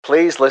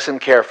Please listen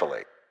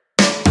carefully.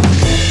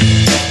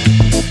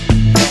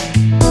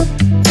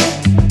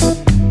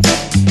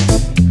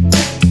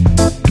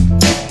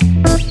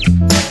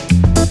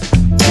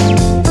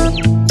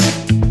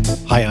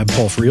 Hi, I'm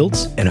Paul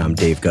Frields. And I'm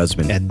Dave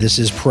Guzman. And this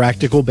is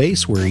Practical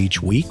Bass, where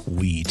each week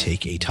we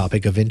take a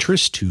topic of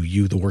interest to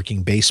you, the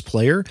working bass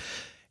player,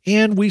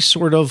 and we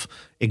sort of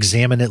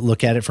examine it,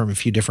 look at it from a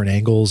few different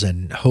angles,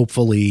 and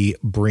hopefully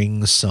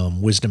bring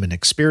some wisdom and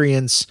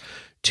experience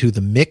to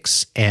the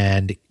mix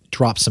and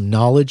drop some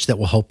knowledge that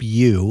will help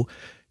you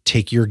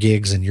take your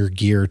gigs and your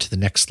gear to the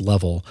next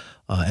level.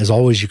 As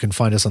always, you can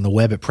find us on the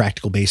web at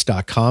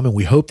practicalbass.com, and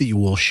we hope that you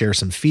will share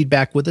some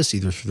feedback with us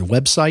either through the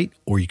website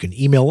or you can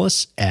email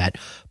us at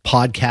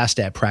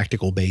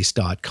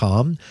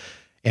podcast@practicalbass.com.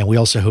 And we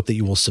also hope that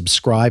you will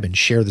subscribe and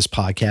share this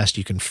podcast.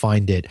 You can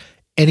find it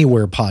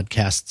anywhere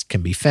podcasts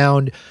can be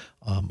found,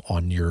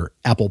 on your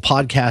Apple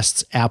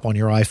Podcasts app on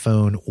your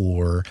iPhone,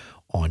 or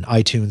on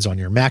iTunes on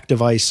your Mac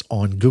device,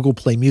 on Google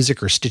Play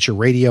Music or Stitcher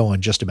Radio,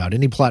 on just about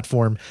any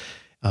platform.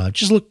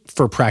 Just look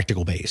for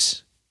Practical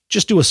Bass.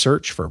 Just do a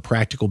search for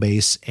Practical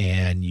Bass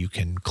and you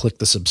can click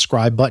the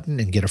subscribe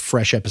button and get a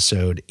fresh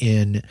episode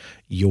in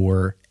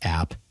your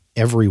app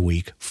every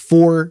week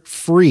for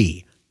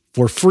free.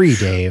 For free,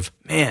 Dave.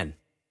 Man.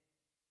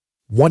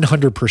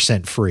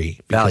 100%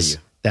 free. Because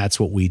value. That's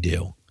what we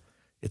do.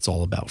 It's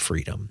all about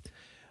freedom.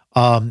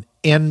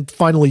 And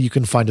finally, you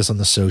can find us on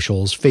the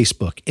socials: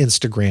 Facebook,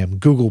 Instagram,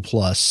 Google+,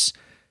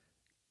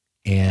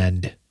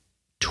 and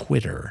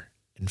Twitter.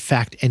 In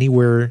fact,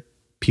 anywhere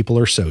people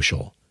are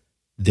social,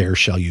 there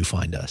shall you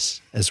find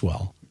us as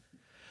well.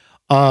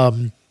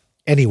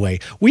 Anyway,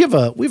 we have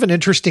an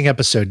interesting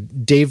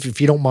episode. Dave,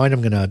 if you don't mind,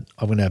 I'm gonna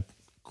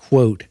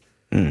quote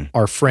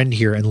our friend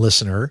here and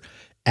listener,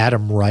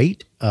 Adam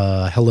Wright.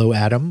 Hello,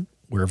 Adam,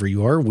 wherever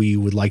you are. We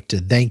would like to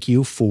thank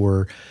you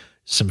for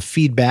some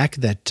feedback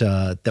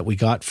that we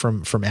got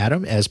from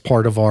Adam as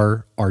part of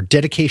our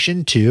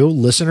dedication to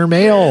listener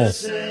mail.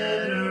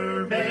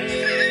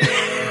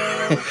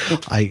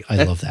 I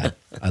love that.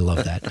 I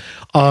love that.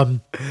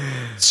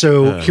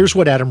 So here's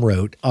what Adam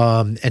wrote.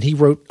 And he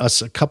wrote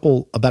us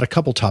about a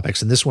couple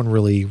topics, and this one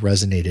really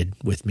resonated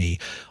with me.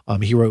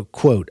 He wrote,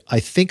 quote, "I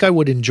think I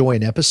would enjoy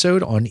an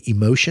episode on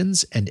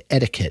emotions and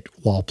etiquette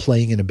while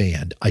playing in a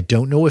band. I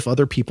don't know if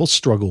other people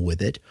struggle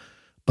with it,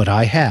 but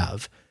I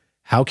have.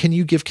 How can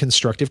you give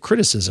constructive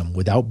criticism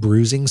without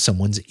bruising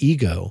someone's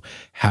ego?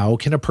 How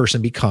can a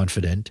person be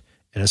confident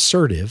and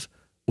assertive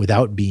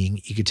without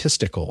being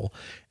egotistical?"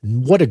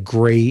 And what a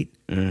great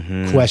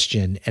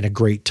question and a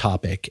great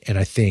topic. And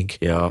I think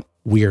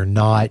we are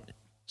not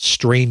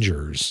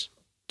strangers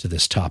to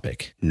this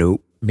topic.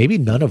 Nope. Maybe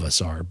none of us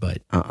are,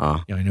 but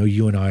I know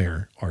you and I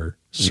are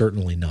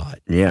certainly not.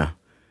 Yeah.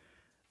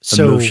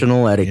 So,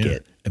 emotional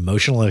etiquette.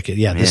 Emotional etiquette.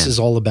 Yeah. This is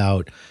all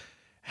about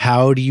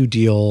how do you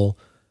deal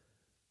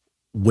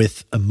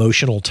with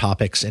emotional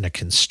topics in a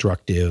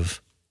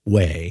constructive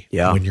way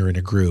when you're in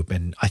a group.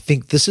 And I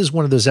think this is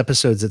one of those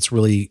episodes that's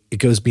really, it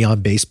goes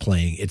beyond bass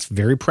playing. It's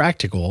very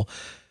practical.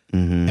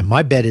 And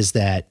my bet is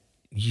that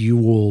you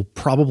will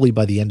probably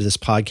by the end of this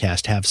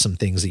podcast have some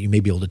things that you may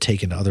be able to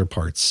take into other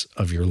parts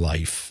of your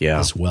life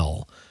as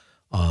well.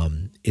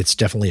 It's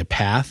definitely a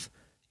path.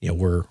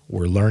 We're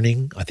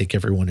learning. I think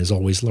everyone is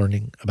always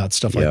learning about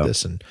stuff like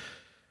this. And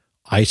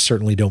I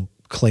certainly don't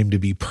claim to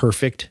be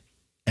perfect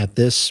at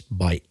this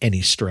by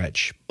any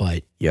stretch,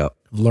 but I've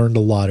learned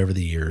a lot over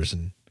the years.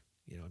 And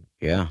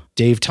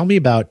Dave, tell me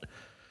about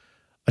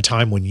a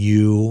time when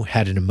you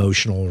had an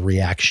emotional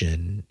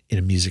reaction in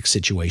a music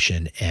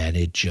situation and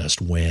it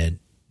just went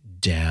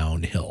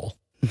downhill.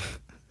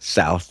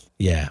 South.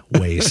 Yeah,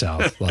 way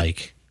south,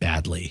 like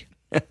badly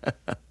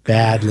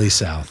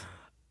south.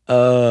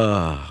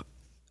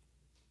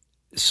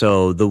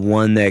 So the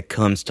one that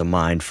comes to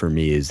mind for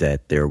me is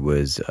that there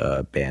was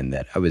a band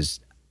that I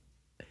was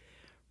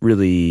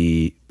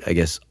really, I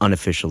guess,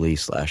 unofficially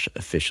 /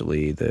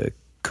 officially the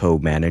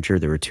co-manager.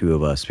 There were two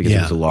of us because it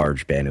was a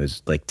large band. It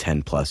was like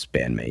 10 plus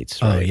bandmates.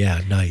 Right? Oh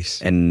yeah.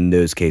 Nice. And in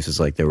those cases,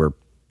 like there were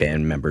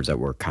band members that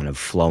were kind of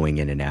flowing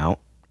in and out.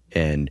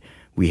 And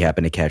we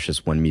happened to catch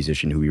this one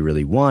musician who we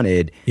really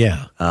wanted.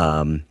 Yeah.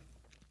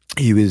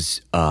 He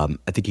was, I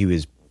think he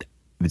was, I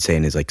would say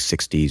in his like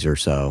 60s or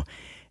so.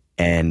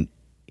 And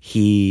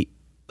he,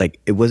 like,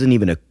 it wasn't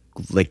even I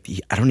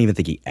don't even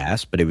think he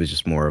asked, but it was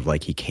just more of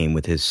like he came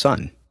with his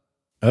son.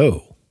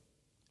 Oh,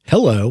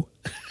 hello.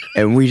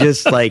 And we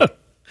just like,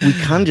 we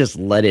kind of just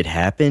let it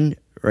happen,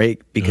 right?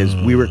 Because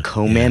we were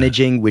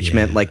co-managing, which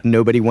meant like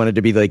nobody wanted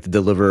to be like the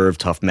deliverer of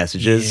tough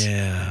messages,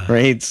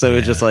 right? So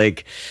it's just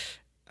like,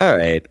 all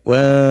right,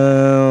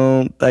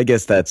 well, I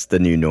guess that's the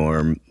new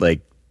norm.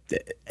 Like,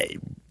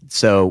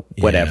 so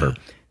whatever.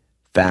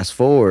 Fast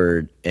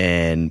forward,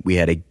 and we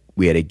had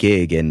a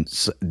gig, and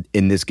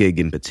in this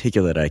gig in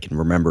particular that I can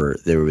remember,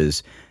 there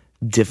was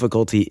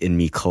difficulty in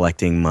me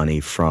collecting money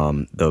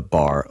from the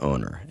bar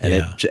owner.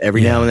 And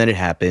every now and then it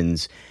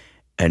happens.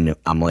 And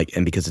I'm like,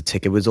 and because the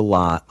ticket was a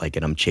lot, like,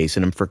 and I'm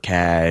chasing him for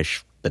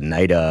cash the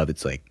night of,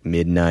 it's like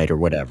midnight or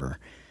whatever.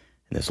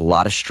 And there's a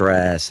lot of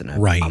stress, and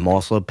I'm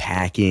also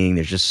packing.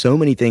 There's just so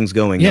many things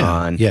going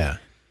on. Yeah.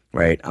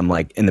 Right. I'm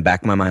like in the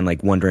back of my mind,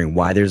 like wondering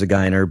why there's a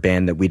guy in our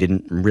band that we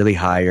didn't really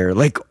hire,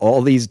 like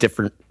all these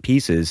different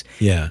pieces.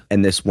 Yeah.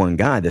 And this one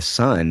guy, the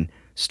son,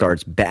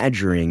 starts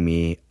badgering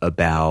me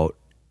about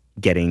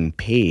getting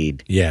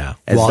paid. Yeah.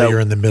 While you're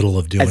in the middle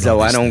of doing it. As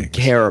though I don't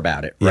care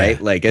about it. Right.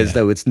 Like as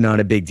though it's not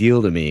a big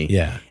deal to me.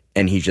 Yeah.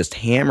 And he's just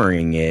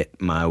hammering it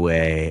my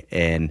way.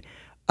 And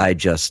I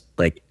just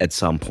like at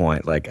some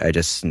point, like I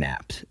just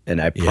snapped,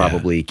 and I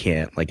probably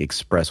can't like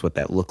express what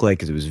that looked like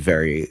because it was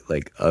very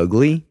like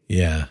ugly.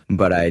 Yeah.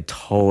 But I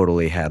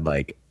totally had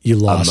like you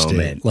lost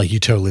it. Like you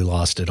totally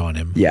lost it on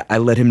him. Yeah. I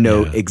let him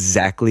know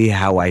exactly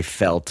how I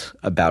felt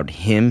about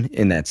him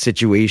in that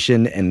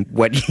situation and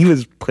what he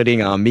was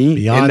putting on me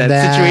beyond in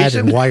that situation.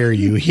 And why are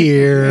you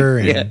here?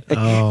 And,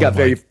 got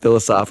very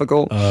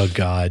philosophical. Oh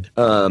God.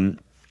 And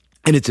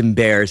it's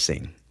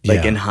embarrassing.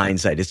 Like in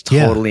hindsight, it's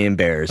totally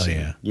embarrassing.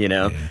 Oh, yeah. You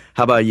know? Yeah.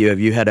 How about you? Have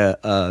you had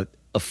a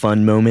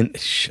fun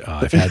moment?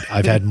 I've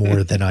had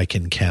more than I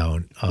can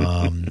count.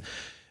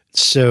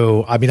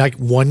 So I mean,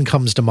 one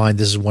comes to mind.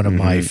 This is one of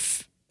my.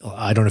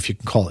 I don't know if you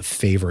can call it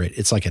favorite.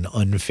 It's like an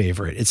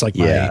unfavorite. It's like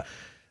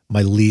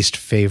my least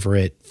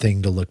favorite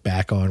thing to look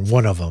back on.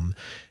 One of them,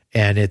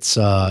 and it's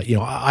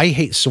I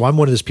hate. So I'm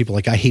one of those people.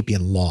 Like I hate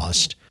being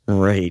lost.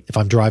 Right. If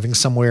I'm driving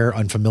somewhere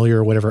unfamiliar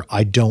or whatever,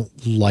 I don't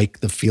like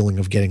the feeling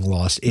of getting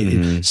lost.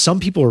 Some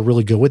people are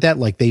really good with that.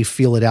 Like they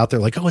feel it out there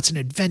like, oh, it's an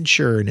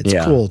adventure and it's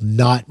cool.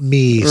 Not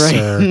me,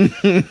 sir.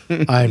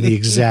 I'm the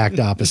exact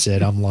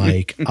opposite. I'm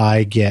like,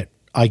 I get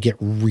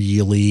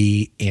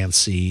really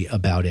antsy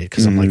about it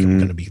because I'm like, I'm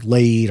going to be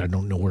late. I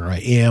don't know where I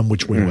am.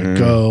 Which way do I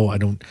go? I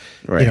don't,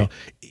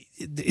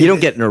 you don't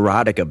get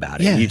neurotic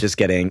about it. Yeah. You just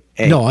get angry.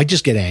 No, I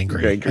just get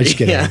angry. I just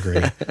get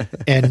angry.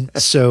 And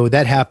so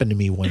that happened to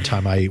me one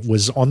time. I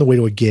was on the way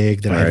to a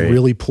gig that I had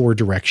really poor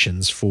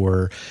directions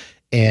for.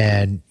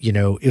 And,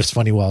 it was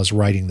funny while I was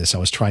writing this, I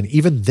was trying,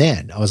 even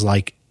then, I was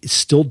like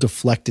still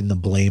deflecting the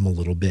blame a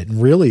little bit.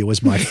 And really it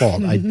was my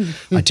fault. I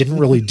didn't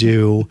really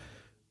do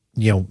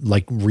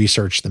like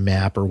research the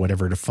map or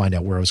whatever to find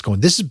out where I was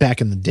going. This is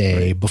back in the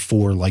day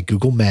before like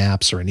Google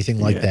Maps or anything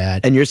like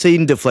that. And you're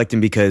saying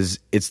deflecting because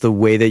it's the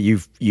way that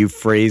you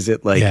phrase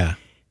it. Like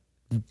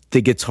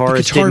the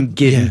guitarist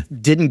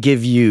didn't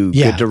give you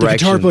good direction. The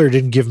guitar player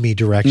didn't give me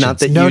directions. Not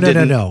that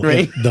no.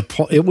 Right?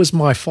 It was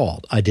my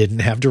fault. I didn't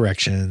have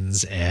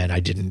directions and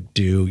I didn't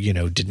do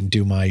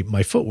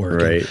my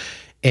footwork. Right.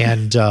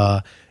 And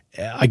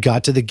I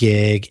got to the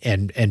gig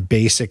and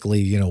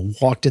basically,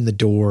 walked in the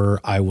door.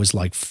 I was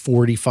like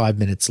 45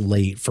 minutes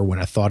late for when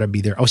I thought I'd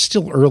be there. I was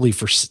still early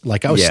for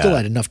I was still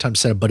had enough time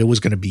set up, but it was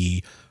going to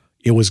be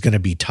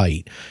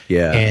tight.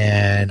 Yeah.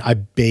 And I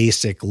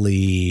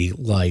basically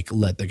like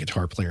let the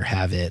guitar player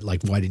have it.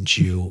 Like, why didn't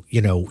you,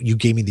 you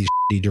gave me these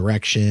shitty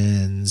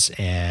directions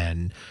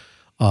and,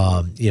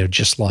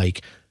 just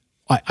like,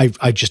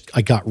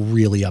 I got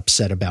really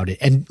upset about it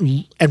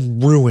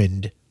and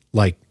ruined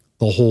like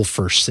the whole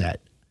first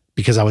set.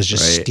 Because I was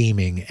just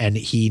steaming and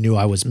he knew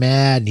I was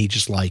mad and he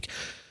just like,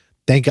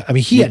 thank God. I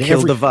mean, he had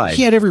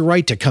every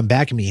right to come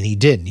back at me and he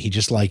didn't. He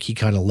just like, he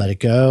kind of let it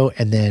go.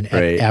 And then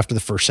after the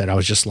first set, I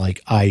was just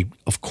like, I,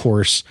 of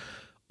course,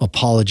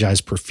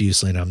 apologized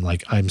profusely. And I'm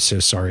like, I'm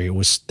so sorry.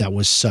 That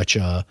was such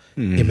a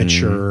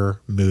immature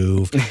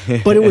move,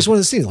 but it was one of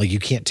those things like you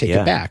can't take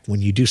it back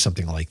when you do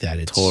something like that.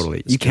 It's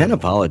totally, you can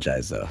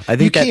apologize though. I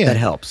think that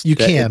helps. You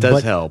can, it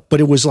does help. But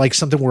it was like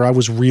something where I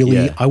was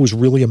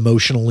really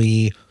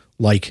emotionally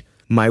like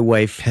my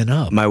wife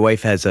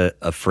has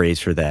a phrase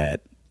for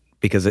that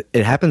because it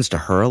happens to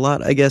her a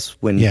lot, I guess,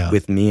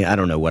 with me. I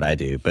don't know what I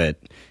do, but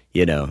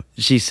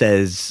she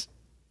says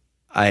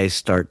I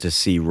start to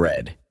see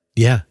red.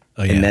 Yeah.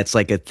 Oh, yeah. And that's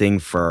like a thing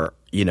for,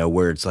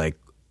 where it's like,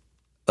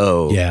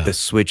 the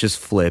switch is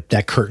flipped.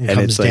 That curtain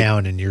comes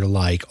down and you're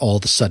like, all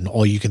of a sudden,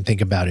 all you can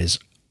think about is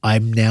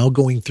I'm now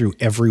going through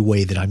every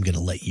way that I'm going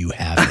to let you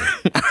have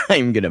it.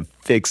 I'm going to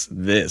fix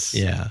this.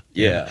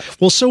 Yeah.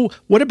 Well, so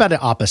what about an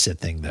opposite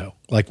thing though?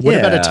 Like what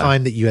about a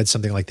time that you had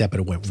something like that, but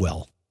it went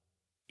well?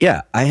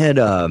 Yeah, I had,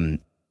 and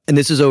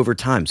this is over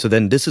time. So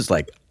then this is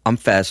like, I'm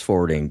fast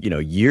forwarding,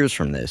 years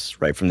from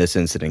this, right? From this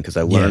incident. Cause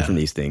I learned from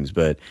these things,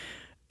 but,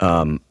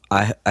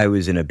 I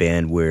was in a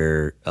band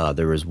where,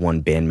 there was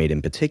one bandmate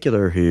in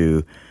particular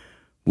who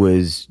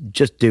was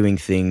just doing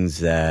things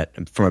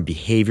that from a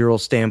behavioral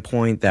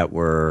standpoint that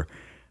were,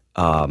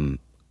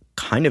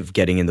 kind of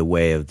getting in the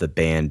way of the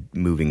band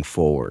moving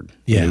forward.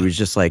 Yeah. And it was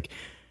just like,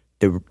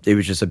 it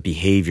was just a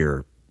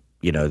behavior,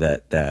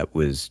 that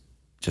was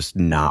just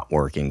not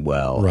working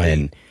well. Right.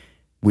 And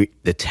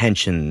the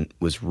tension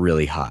was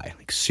really high,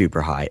 like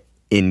super high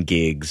in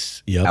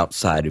gigs,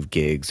 outside of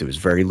gigs. There was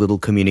very little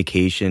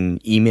communication.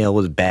 Email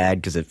was bad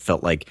because it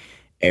felt like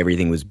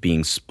everything was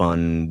being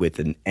spun with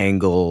an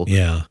angle.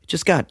 Yeah. It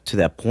just got to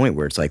that point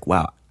where it's like,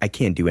 wow, I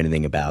can't do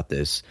anything about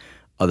this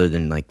other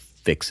than like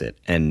fix it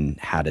and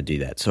how to do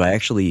that. So I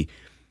actually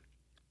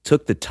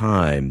took the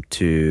time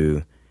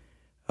to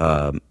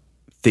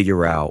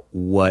figure out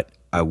what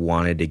I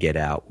wanted to get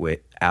out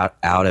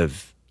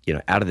of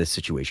out of this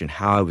situation,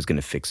 how I was going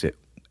to fix it.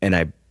 And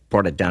I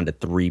brought it down to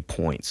 3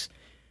 points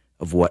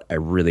of what I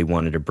really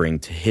wanted to bring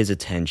to his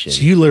attention.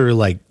 So you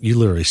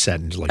literally sat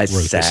and wrote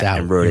this out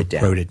and wrote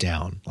it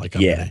down. Like,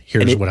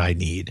 here's what I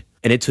need.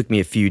 And it took me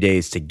a few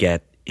days to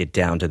get it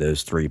down to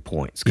those 3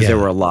 points, because there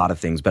were a lot of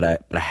things, but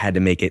I had to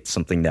make it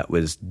something that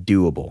was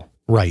doable,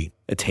 right?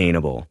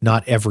 Attainable.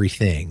 Not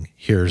everything.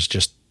 Here's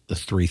just the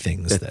 3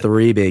 things. The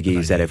 3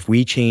 biggies that if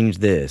we change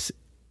this,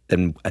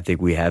 then I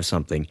think we have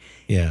something.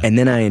 Yeah. And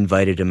then I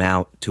invited him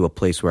out to a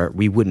place where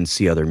we wouldn't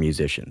see other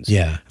musicians.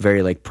 Yeah.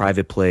 Very like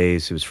private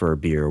place. It was for a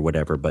beer or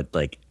whatever, but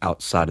like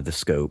outside of the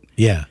scope.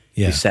 Yeah.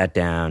 Yeah. We sat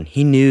down.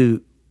 He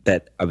knew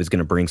that I was going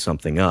to bring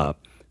something up,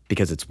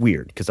 because it's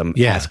weird, because I'm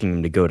asking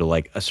him to go to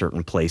like a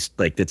certain place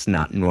like that's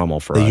not normal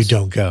for us. You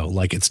don't go.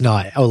 Like, it's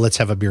not, let's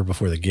have a beer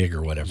before the gig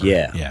or whatever.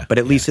 Yeah. Yeah. But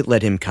at least it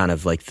let him kind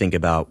of like think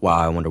about, wow,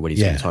 I wonder what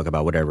he's going to talk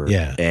about, whatever.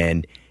 Yeah.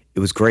 And it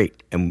was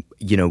great. And,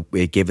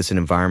 it gave us an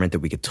environment that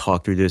we could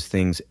talk through those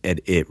things, and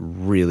it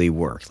really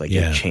worked. Like,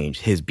 it changed.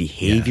 His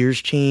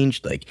behaviors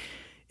changed. Like,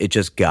 it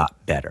just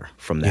got better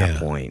from that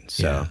point.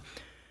 So,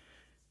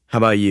 how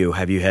about you?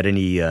 Have you had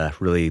any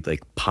really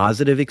like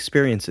positive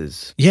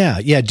experiences? Yeah.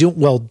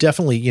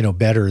 Definitely,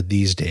 better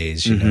these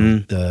days,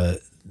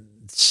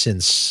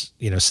 since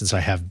I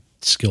have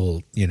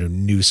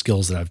new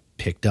skills that I've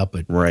picked up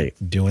at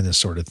doing this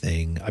sort of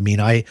thing. I mean,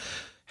 I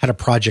had a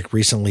project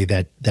recently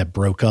that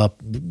broke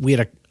up. We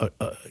had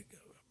a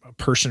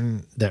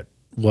person that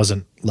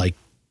wasn't like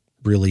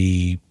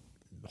really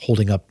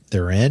holding up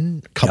their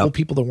end, a couple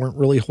people that weren't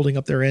really holding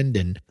up their end.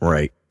 And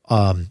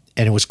and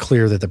it was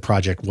clear that the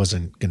project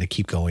wasn't going to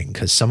keep going,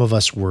 because some of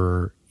us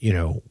were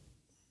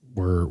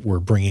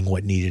bringing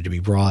what needed to be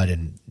brought,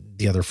 and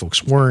the other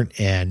folks weren't.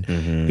 And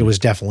it was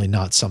definitely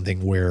not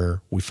something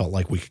where we felt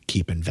like we could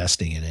keep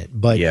investing in it.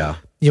 But,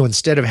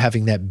 instead of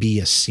having that be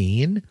a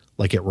scene,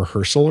 like at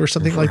rehearsal or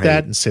something like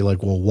that, and say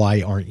like, well,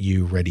 why aren't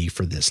you ready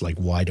for this? Like,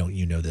 why don't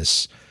you know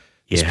this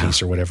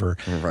piece or whatever?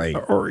 Right.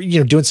 Or,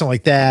 doing something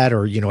like that,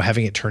 or,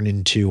 having it turn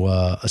into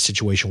a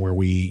situation where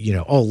we,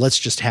 let's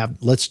just have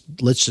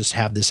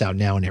this out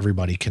now, and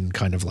everybody can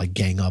kind of like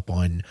gang up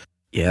on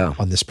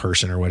this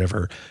person or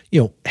whatever,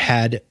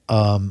 had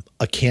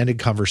a candid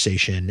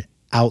conversation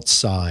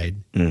outside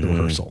the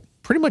rehearsal,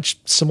 pretty much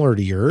similar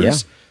to yours. Yeah.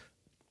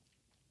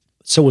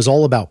 So it was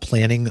all about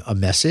planning a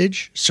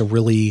message. So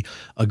really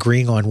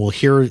agreeing on, well,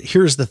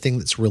 here's the thing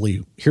that's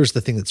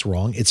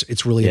wrong.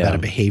 It's really about a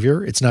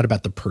behavior. It's not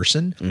about the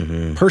person.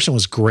 Person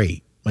was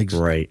great. Like,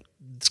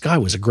 this guy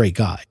was a great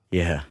guy.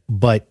 Yeah.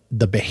 But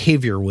the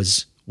behavior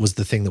was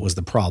the thing that was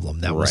the problem,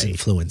 that was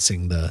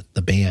influencing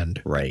the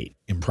band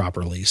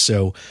improperly.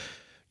 So,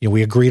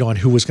 we agreed on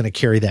who was going to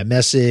carry that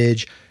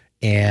message,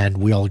 and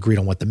we all agreed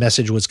on what the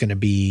message was going to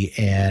be.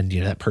 And,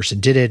 that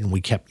person did it, and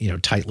we kept,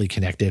 tightly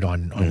connected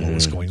on what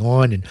was going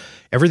on, and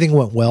everything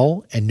went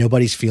well, and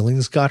nobody's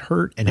feelings got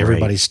hurt, and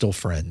everybody's still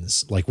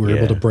friends. Like, we were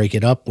able to break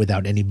it up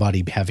without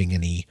anybody having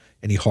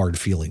any hard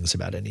feelings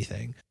about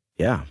anything.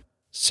 Yeah.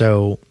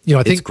 So,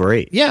 I think it's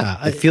great.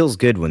 Yeah. It feels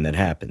good when that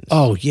happens.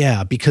 Oh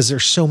yeah. Because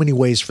there's so many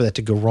ways for that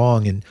to go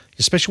wrong. And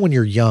especially when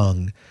you're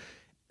young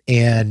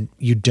and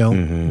you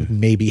don't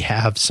maybe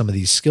have some of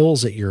these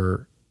skills that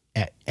you're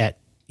at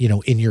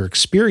in your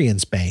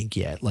experience bank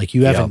yet. Like,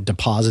 you haven't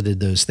deposited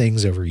those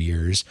things over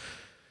years.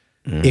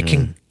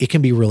 It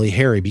can be really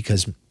hairy,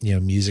 because,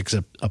 music's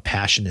a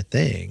passionate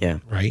thing. Yeah.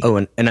 Right. Oh,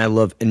 and I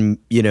love, and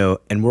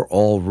we're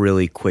all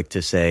really quick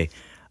to say,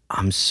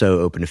 I'm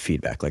so open to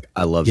feedback. Like,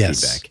 I love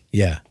feedback.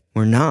 Yeah.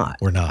 We're not.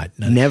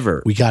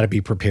 Never. We got to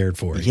be prepared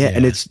for it. Yeah.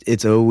 And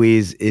it's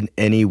always in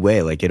any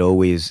way, like, it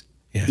always,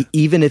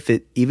 even if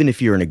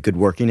you're in a good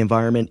working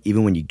environment,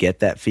 even when you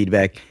get that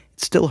feedback, it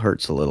still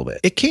hurts a little bit.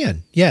 It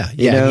can. Yeah.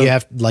 Yeah. You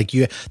have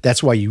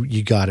that's why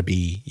you gotta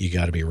be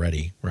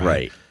ready.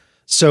 Right.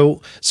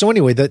 So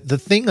anyway, the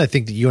thing I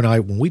think that you and I,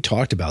 when we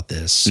talked about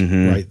this,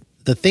 right,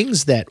 the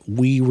things that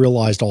we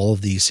realized all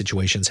of these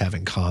situations have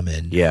in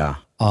common,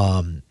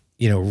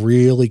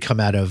 really come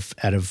out of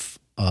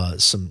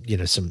some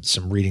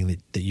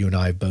reading that you and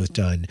I have both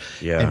done.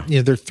 Yeah.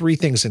 And, there are 3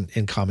 things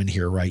in common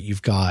here, right?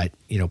 You've got,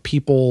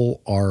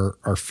 people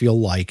feel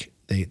like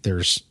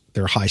there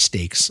are high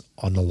stakes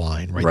on the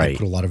line, right? They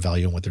put a lot of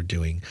value on what they're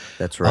doing.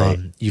 That's right.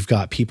 You've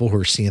got people who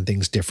are seeing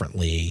things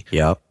differently.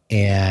 Yep.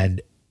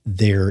 And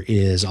there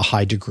is a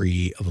high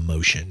degree of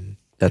emotion.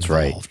 That's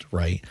involved,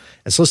 right.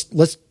 And so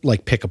let's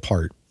like pick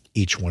apart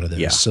each one of those.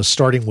 Yeah. So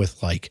starting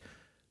with like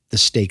the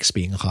stakes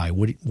being high,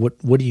 what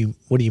do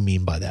you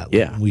mean by that?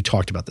 Yeah. We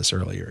talked about this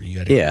earlier. You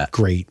had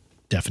great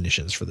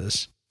definitions for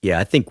this. Yeah,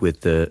 I think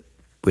with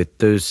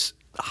those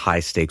high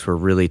stakes, we're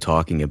really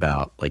talking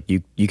about, like,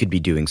 you could be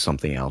doing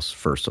something else,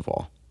 first of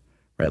all,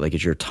 right? Like,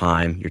 it's your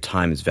time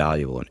is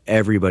valuable, and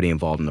everybody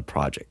involved in the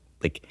project,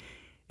 like,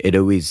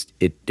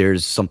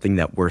 there's something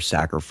that we're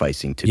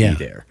sacrificing to be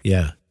there.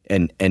 Yeah.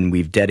 And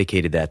we've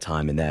dedicated that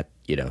time, and that,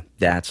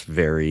 that's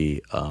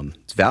very,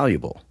 it's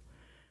valuable.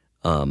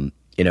 And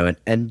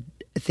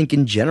I think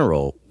in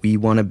general, we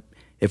want to,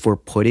 if we're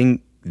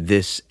putting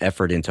this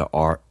effort into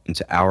our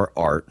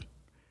art,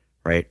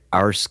 right?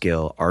 Our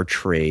skill, our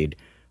trade,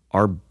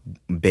 our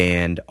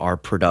band, our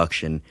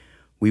production,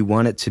 we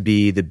want it to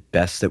be the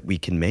best that we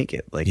can make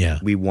it. Like,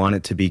 we want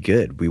it to be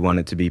good. We want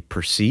it to be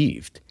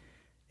perceived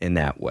in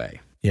that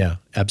way. Yeah,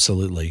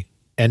 absolutely.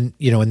 And,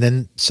 you know, and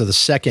then, so the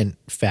second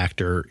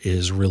factor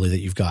is really that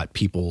you've got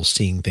people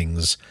seeing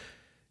things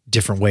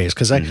different ways.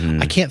 Cause I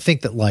can't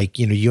think that, like,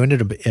 you know, you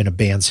ended up in a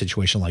band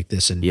situation like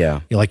this, and you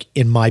know, like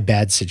in my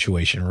bad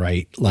situation,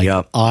 right? Like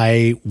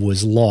I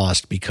was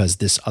lost because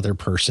this other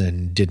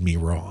person did me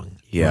wrong.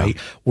 Right.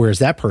 Whereas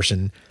that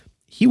person,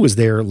 he was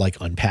there like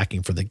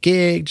unpacking for the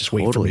gig, just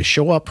waiting for me to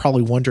show up,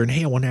 probably wondering,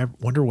 hey, I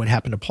wonder what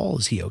happened to Paul.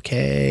 Is he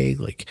okay?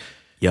 Like,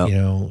 you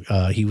know,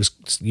 he was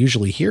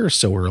usually here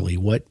so early.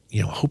 What,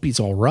 you know, hope he's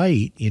all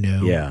right, you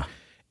know? Yeah.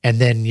 And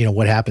then, you know,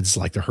 what happens is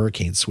like the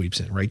hurricane sweeps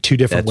in, right? Two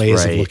different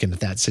ways of looking at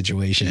that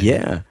situation.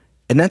 Yeah.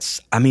 And that's,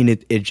 I mean,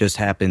 it just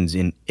happens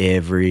in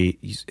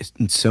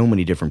so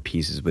many different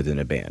pieces within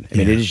a band. I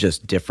mean, it is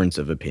just difference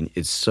of opinion.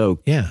 It's so,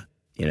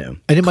 you know,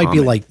 and it might be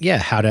like,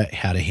 how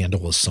to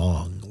handle a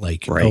song.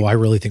 Like, oh, I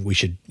really think we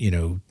should, you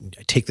know,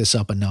 take this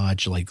up a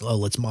notch. Like, oh,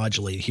 let's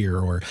modulate here.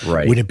 Or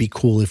wouldn't it be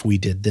cool if we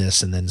did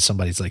this? And then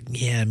somebody's like,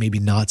 yeah, maybe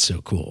not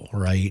so cool.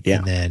 Right. Yeah.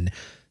 And then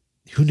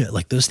who knows,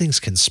 like those things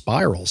can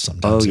spiral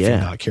sometimes if you're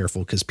not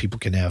careful, because people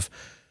can have,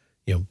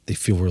 you know, they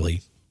feel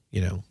really,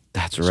 you know,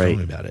 that's right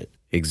about it.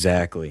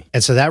 Exactly.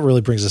 And so that really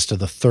brings us to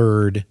the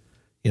third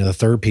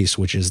piece,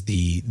 which is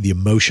the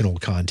emotional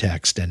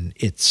context. And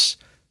it's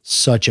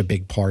such a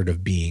big part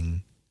of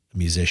being a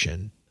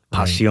musician.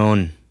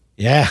 Passion.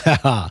 Yeah.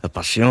 The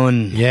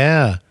passion.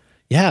 Yeah.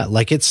 Yeah.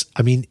 Like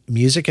I mean,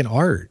 music and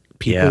art,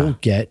 people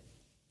get,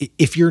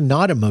 if you're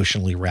not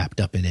emotionally wrapped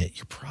up in it,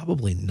 you're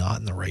probably not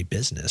in the right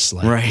business.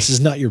 Like this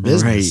is not your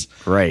business.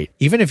 Right.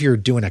 Even if you're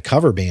doing a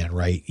cover band,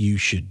 right, you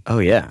should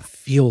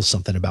feel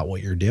something about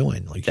what you're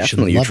doing. Like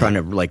definitely you're trying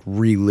to like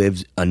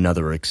relive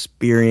another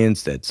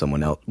experience that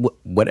someone else,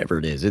 whatever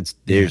it is, it's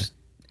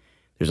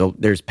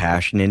there's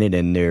passion in it,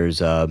 and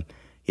there's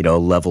you know, a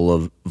level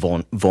of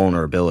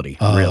vulnerability,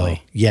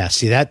 really. Yeah.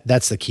 See,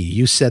 that's the key.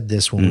 You said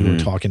this when we were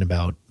talking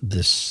about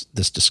this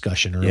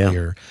discussion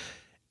earlier,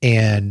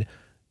 and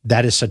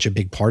that is such a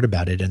big part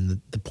about it. And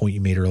the point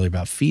you made earlier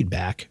about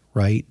feedback,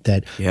 right?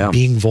 That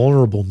being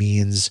vulnerable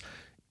means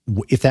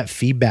if that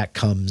feedback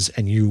comes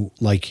and you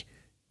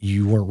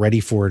weren't ready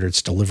for it, or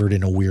it's delivered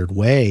in a weird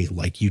way,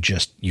 like you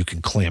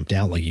can clamp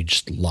down, like you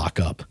just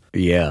lock up.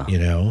 Yeah. You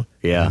know?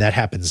 Yeah. And that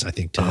happens, I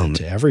think,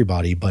 to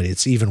everybody, but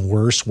it's even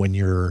worse when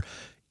you're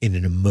in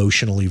an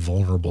emotionally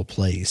vulnerable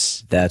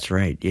place. That's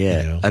right.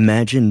 Yeah. You know?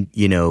 Imagine,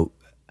 you know,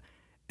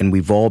 and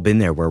we've all been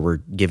there where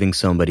we're giving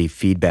somebody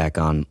feedback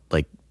on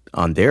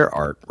their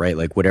art, right?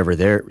 Like whatever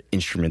their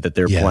instrument that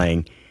they're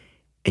playing.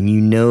 And you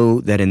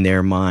know that in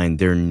their mind,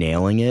 they're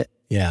nailing it.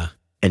 Yeah.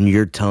 And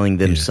you're telling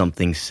them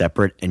something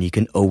separate, and you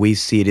can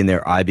always see it in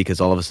their eye, because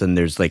all of a sudden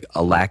there's like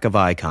a lack of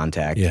eye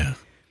contact. Yeah.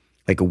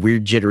 Like a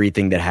weird jittery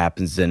thing that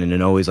happens then, and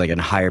then always like in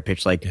a higher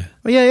pitch, like,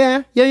 oh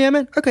yeah,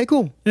 man. Okay,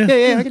 cool.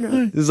 Yeah, I can do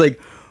it. It's like,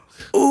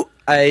 oh,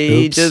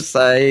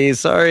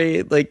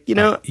 sorry. Like, you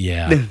know.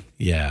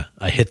 Yeah.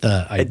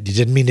 I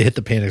didn't mean to hit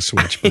the panic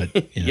switch, but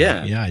you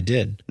know, yeah, I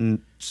did.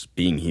 Just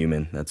being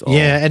human. That's all.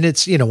 Yeah. And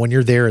it's, you know, when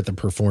you're there at the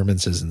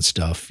performances and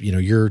stuff, you know,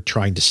 you're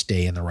trying to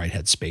stay in the right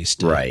headspace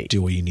to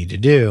do what you need to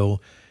do.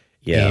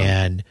 Yeah.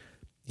 And,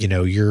 you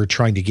know, you're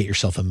trying to get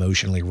yourself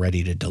emotionally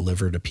ready to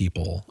deliver to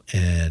people.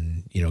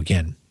 And, you know,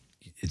 again,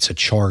 it's a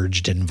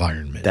charged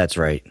environment. That's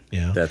right.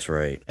 Yeah. That's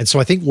right. And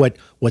so I think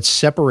what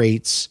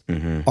separates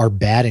our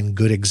bad and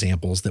good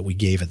examples that we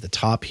gave at the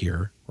top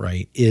here,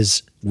 right,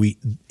 is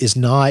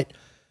not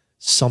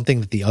something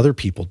that the other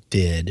people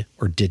did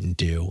or didn't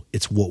do.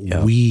 It's what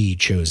we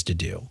chose to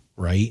do,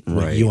 right?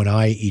 What you and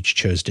I each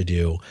chose to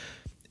do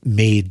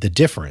made the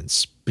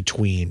difference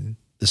between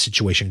the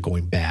situation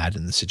going bad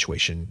and the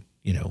situation,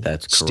 you know,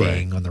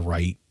 staying on the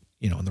right,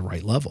 you know, on the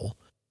right level.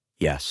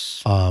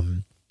 Yes.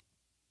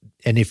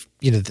 And if,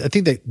 you know, I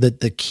think that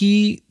the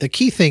key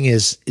thing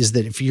is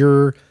that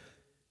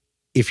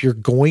if you're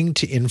going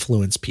to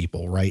influence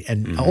people, right?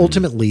 And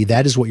ultimately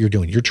that is what you're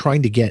doing. You're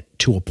trying to get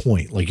to a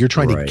point, like you're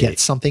trying to get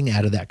something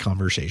out of that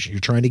conversation. You're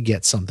trying to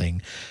get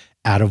something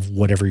out of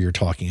whatever you're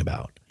talking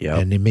about. Yeah.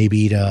 And it may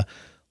be to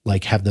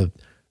like have the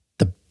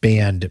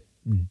band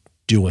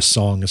do a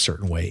song a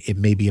certain way. It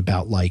may be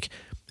about like,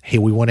 hey,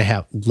 we want to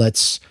have,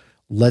 let's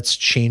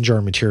change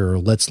our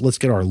material. Let's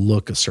get our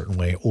look a certain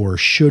way. Or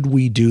should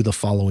we do the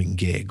following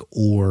gig?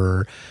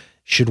 Or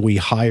should we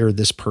hire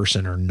this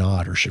person or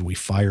not? Or should we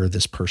fire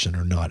this person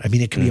or not? I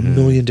mean, it can be a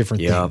million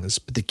different things,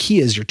 but the key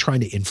is you're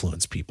trying to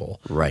influence people,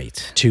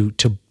 right? To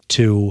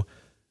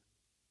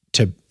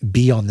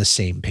be on the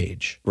same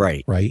page,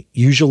 right?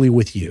 Usually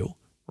with you,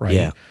 right?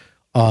 Yeah.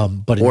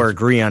 Or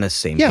agree on a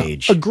same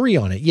page. Agree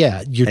on it.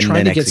 Yeah. You're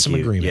trying to get some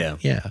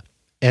agreement. Yeah.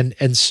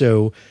 And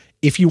so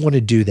if you want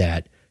to do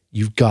that,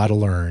 you've got to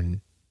learn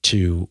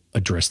to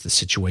address the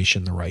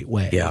situation the right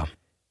way. Yeah.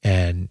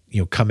 And,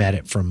 you know, come at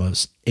it from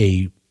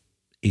a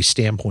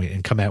standpoint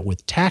and come out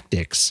with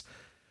tactics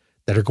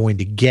that are going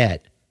to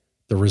get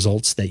the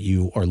results that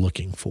you are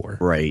looking for.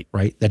 Right.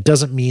 Right. That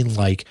doesn't mean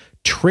like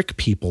trick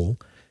people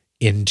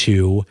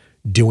into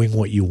doing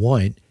what you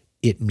want.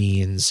 It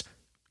means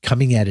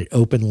coming at it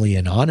openly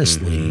and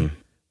honestly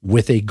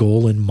with a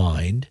goal in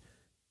mind,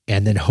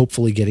 and then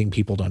hopefully getting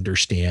people to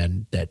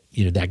understand that,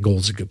 you know, that goal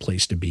is a good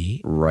place to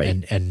be.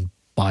 Right. And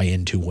buy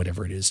into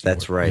whatever it is.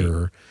 That's right.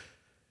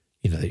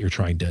 That you're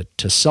trying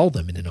to sell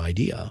them in an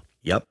idea.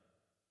 Yep.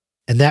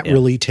 And that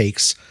really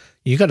takes,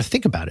 you got to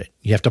think about it.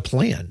 You have to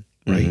plan,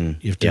 right?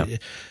 You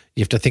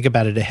have to think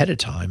about it ahead of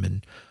time.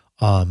 And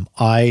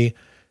I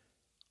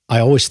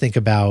always think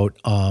about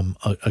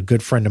a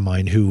good friend of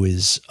mine who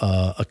is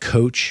a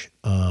coach,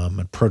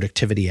 a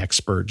productivity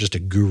expert, just a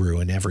guru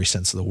in every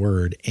sense of the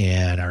word.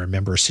 And I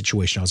remember a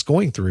situation I was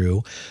going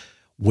through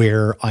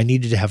where I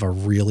needed to have a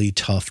really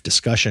tough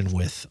discussion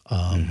with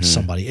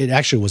somebody. It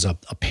actually was a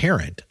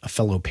parent, a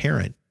fellow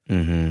parent,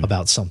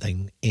 about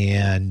something.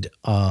 And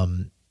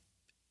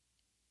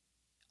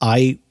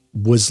I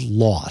was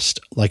lost.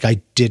 Like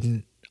I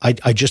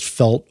just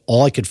felt,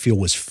 all I could feel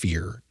was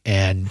fear,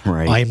 and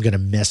I am going to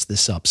mess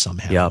this up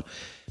somehow. Yep.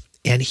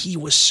 And he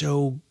was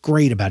so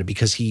great about it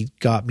because he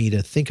got me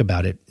to think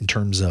about it in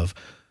terms of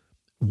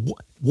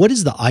what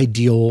is the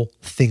ideal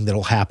thing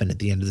that'll happen at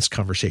the end of this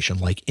conversation?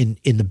 Like in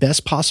the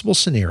best possible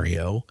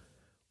scenario,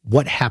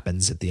 what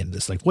happens at the end of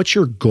this? Like, what's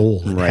your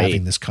goal in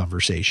having this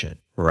conversation?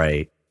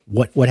 Right.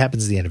 What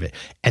happens at the end of it?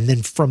 And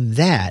then from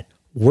that,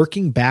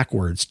 working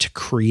backwards to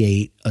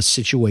create a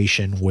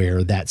situation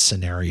where that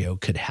scenario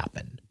could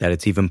happen. That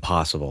it's even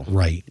possible.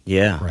 Right.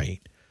 Yeah. Right.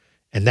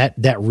 And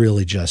that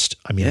really just,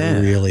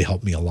 it really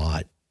helped me a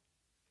lot.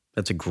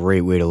 That's a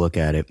great way to look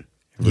at it. It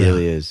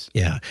really is.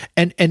 Yeah.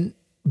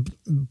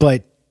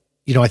 But,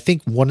 you know, I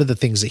think one of the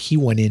things that he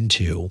went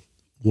into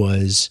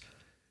was,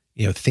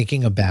 you know,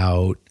 thinking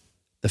about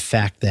the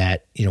fact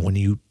that, you know, when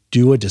you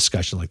do a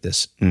discussion like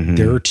this,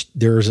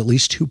 there's at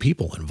least two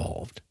people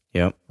involved.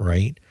 Yep.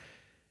 Right.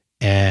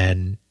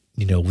 And,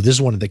 you know, this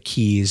is one of the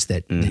keys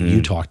that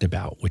you talked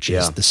about, which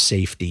is the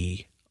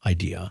safety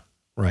idea,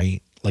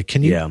 right? Like,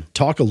 can you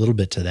talk a little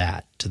bit to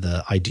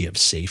the idea of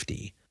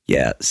safety?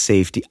 Yeah,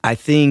 safety. I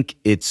think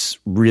it's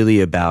really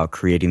about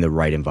creating the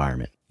right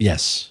environment.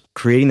 Yes.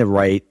 Creating the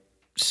right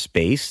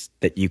space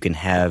that you can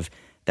have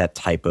that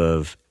type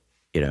of,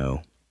 you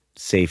know,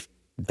 safe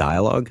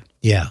dialogue.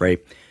 Yeah. Right.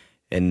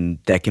 And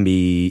that can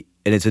be,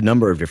 and it's a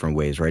number of different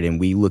ways, right? And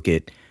we look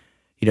at,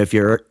 you know, if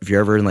you're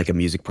ever in like a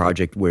music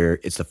project where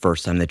it's the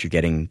first time that you're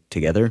getting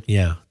together,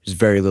 there's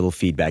very little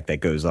feedback that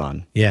goes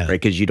on, right?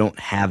 Because you don't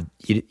have,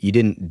 you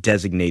didn't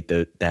designate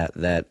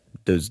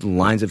those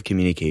lines of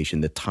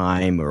communication, the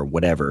time or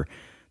whatever,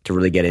 to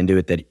really get into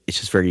it. That it's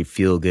just very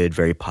feel good,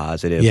 very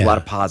positive, a lot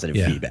of positive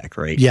feedback,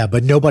 right? Yeah,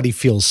 but nobody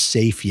feels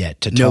safe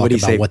yet to talk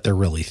about what they're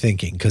really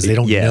thinking because they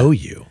don't know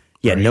you.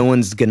 Yeah, right? No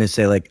one's gonna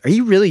say like, "Are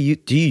you really?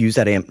 Do you use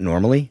that amp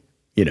normally?"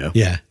 You know?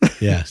 Yeah.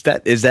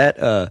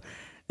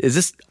 Is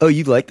this, oh,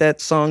 you like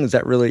that song? Is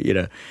that really, you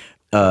know?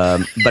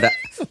 But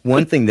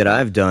one thing that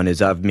I've done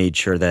is I've made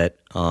sure that,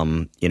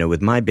 you know,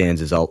 with my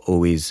bands is I'll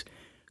always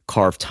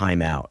carve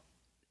time out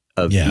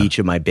of each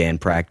of my band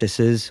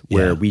practices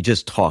where we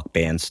just talk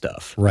band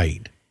stuff.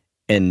 Right.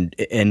 And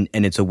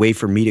it's a way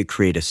for me to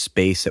create a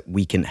space that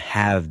we can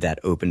have that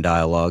open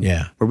dialogue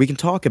where we can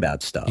talk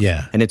about stuff.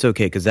 Yeah. And it's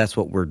okay because that's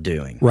what we're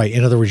doing. Right.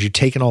 In other words, you're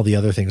taking all the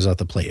other things off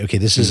the plate. Okay,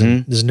 this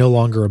is no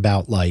longer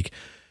about like,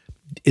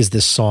 is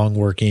this song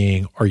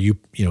working? Are you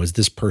know, is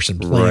this person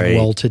playing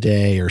well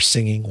today or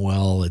singing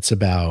well? It's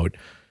about,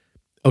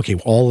 okay,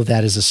 all of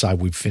that is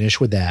aside. We've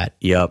finished with that.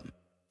 Yep.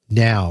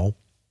 Now,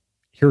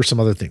 here are some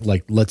other things.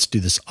 Like, let's do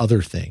this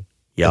other thing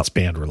that's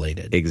band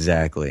related.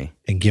 Exactly.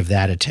 And give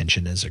that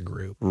attention as a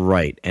group.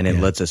 Right. And it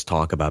lets us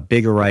talk about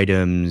bigger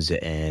items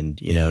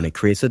and, you know, and it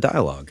creates a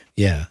dialogue.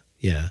 Yeah.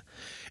 Yeah.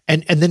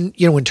 And then,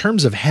 you know, in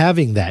terms of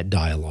having that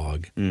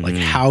dialogue, like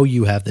how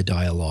you have the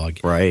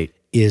dialogue. Right.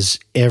 Is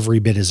every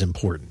bit as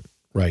important,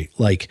 right?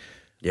 Like,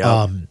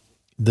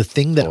 the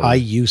thing that I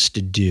used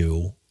to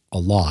do a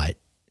lot,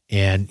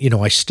 and, you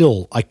know, I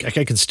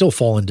can still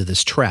fall into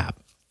this trap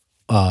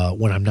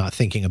when I'm not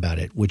thinking about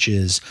it, which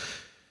is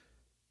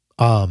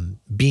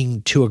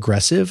being too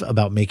aggressive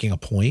about making a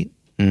point.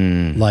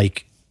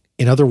 Like,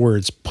 in other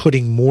words,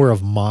 putting more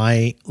of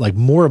my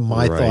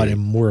thought and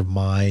more of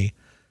my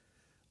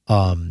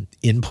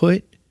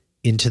input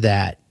into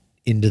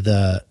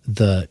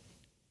the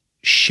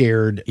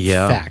shared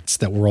facts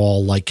that we're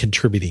all like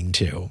contributing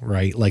to,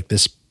 right? Like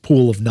this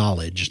pool of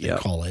knowledge, they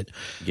call it,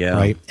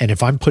 right? And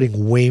if I'm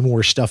putting way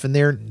more stuff in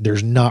there,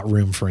 there's not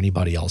room for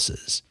anybody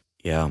else's.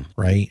 Yeah.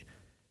 Right.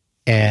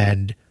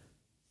 And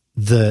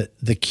the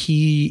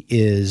key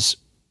is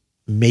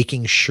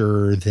making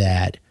sure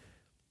that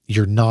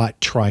you're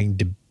not trying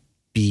to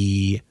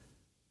be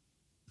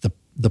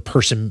the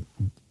person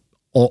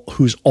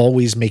who's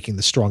always making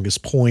the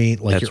strongest point.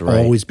 Like you're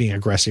always being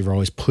aggressive or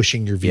always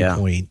pushing your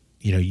viewpoint.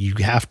 You know, you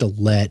have to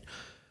let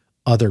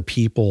other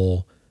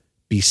people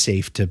be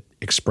safe to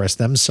express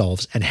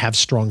themselves and have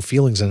strong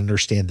feelings and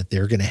understand that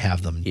they're going to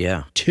have them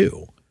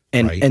too.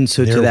 And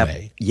so to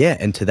that,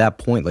 and to that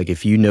point, like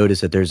if you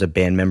notice that there's a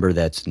band member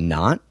that's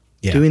not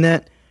doing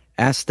that,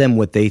 ask them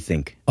what they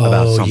think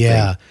about something.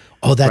 Yeah.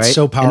 Oh, that's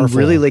so powerful. And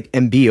really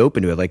and be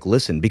open to it. Like,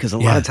 listen, because a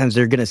lot of times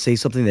they're going to say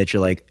something that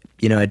you're like,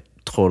 I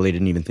totally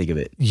didn't even think of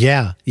it.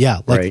 Yeah. Yeah.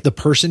 Like the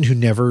person who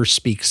never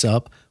speaks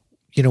up,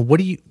 what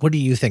do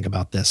you think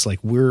about this? Like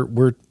we're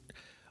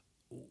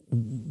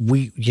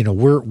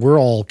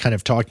all kind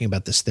of talking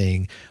about this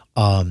thing.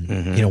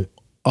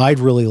 I'd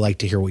really like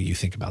to hear what you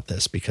think about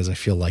this because I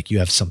feel like you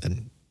have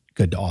something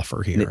good to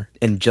offer here.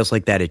 And just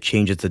like that, it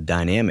changes the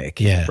dynamic.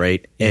 Yeah.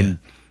 Right. And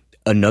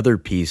another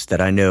piece that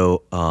I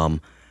know,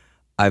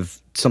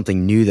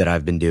 something new that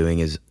I've been doing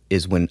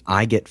is when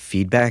I get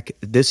feedback,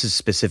 this is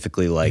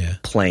specifically like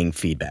playing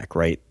feedback,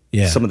 right?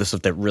 Yeah. Some of the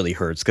stuff that really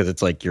hurts because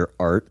it's like your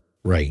art.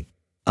 Right.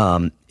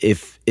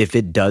 If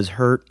it does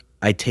hurt,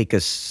 I take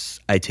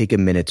a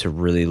minute to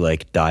really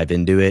like dive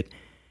into it.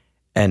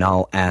 And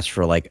I'll ask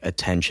for like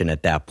attention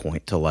at that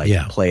point to like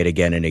play it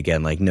again and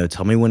again. Like, no,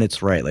 tell me when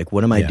it's right. Like,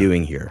 what am I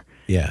doing here?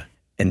 Yeah.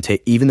 And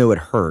even though it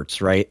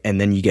hurts, right? And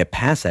then you get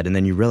past that and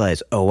then you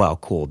realize, oh, wow,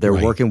 cool. They're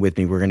working with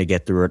me. We're going to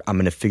get through it. I'm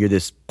going to figure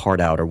this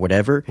part out or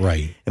whatever.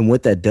 Right. And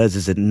what that does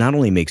is it not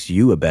only makes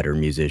you a better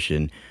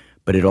musician,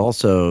 but it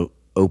also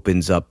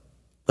opens up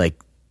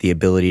like the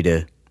ability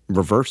to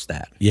reverse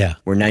that. Yeah.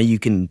 Where now you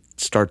can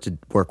start to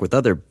work with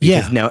other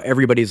because now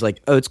everybody's like,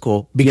 oh, it's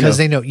cool. Because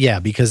they know,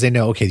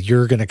 okay,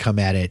 you're going to come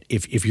at it.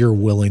 If you're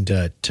willing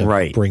to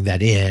bring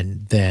that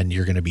in, then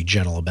you're going to be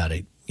gentle about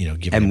it,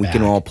 giving and it we back.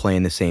 can all play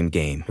in the same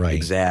game. Right.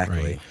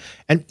 Exactly. Right.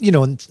 And,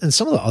 and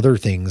some of the other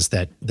things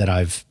that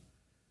I've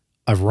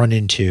run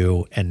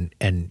into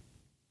and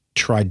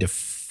tried to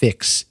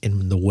fix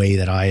in the way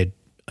that I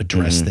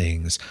address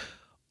things.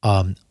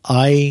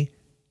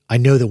 I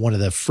know that one of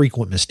the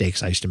frequent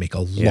mistakes I used to make a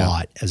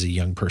lot as a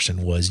young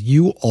person was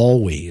you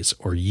always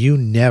or you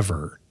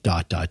never ...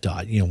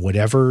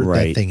 whatever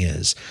that thing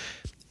is,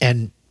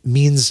 and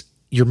means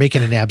you're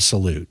making an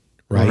absolute,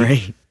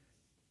 right?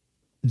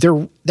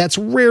 That's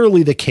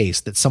rarely the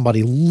case that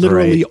somebody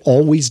literally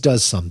always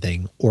does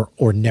something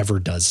or never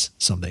does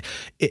something.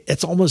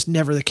 It's almost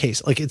never the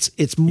case. Like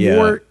it's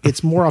more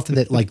often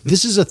that like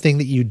this is a thing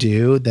that you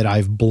do that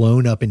I've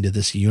blown up into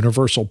this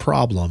universal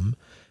problem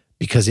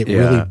because it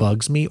really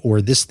bugs me,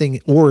 or this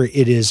thing, or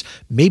it is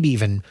maybe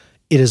even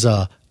it is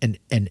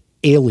an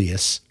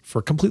alias for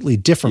a completely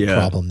different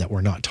problem that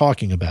we're not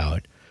talking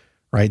about,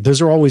 right?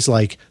 Those are always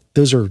like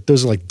those are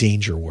like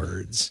danger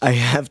words. I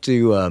have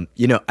to,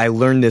 I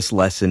learned this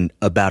lesson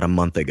about a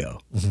month ago.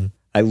 Mm-hmm.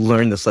 I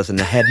learned this lesson.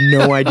 I had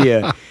no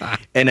idea,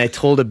 and I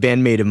told a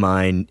bandmate of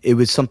mine it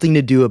was something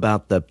to do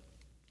about the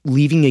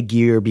leaving a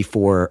gear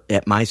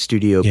at my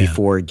studio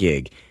before a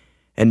gig.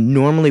 And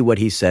normally what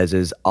he says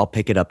is, I'll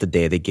pick it up the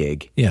day of the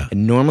gig. Yeah.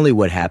 And normally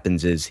what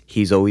happens is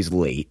he's always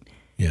late.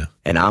 Yeah.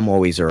 And I'm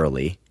always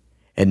early.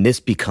 And this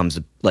becomes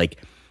like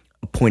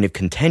a point of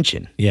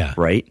contention. Yeah.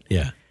 Right?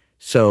 Yeah.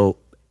 So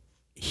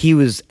he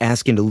was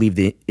asking to leave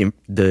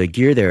the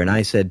gear there. And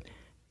I said,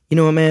 you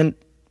know what, man?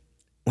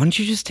 Why don't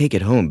you just take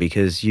it home?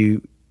 Because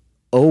you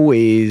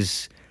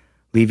always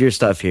leave your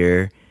stuff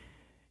here.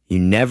 You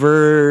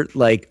never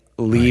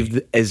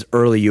leave as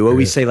early. You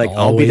always say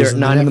I'll be there at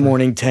 9 in the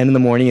morning, 10 in the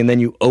morning, and then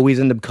you always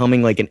end up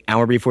coming like an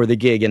hour before the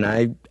gig. And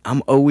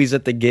I'm always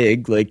at the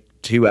gig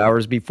 2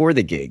 hours before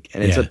the gig,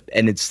 and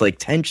it's like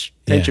tension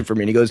for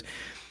me. And he goes,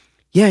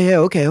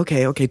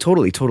 okay,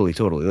 totally.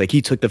 Like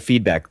he took the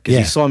feedback because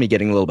he saw me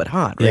getting a little bit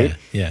hot, right?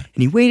 Yeah.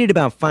 And he waited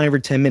about 5 or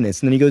 10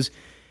 minutes, and then he goes,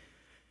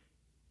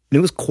 and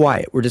it was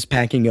quiet. We're just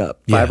packing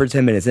up 5 or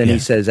 10 minutes. Then he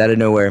says out of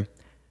nowhere,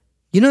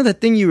 that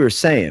thing you were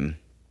saying,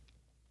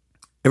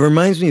 it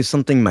reminds me of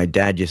something my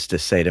dad used to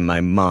say to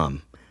my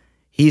mom.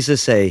 He used to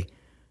say,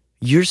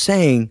 you're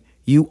saying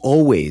you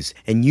always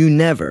and you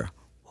never.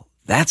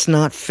 That's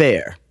not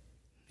fair.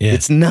 Yeah.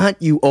 It's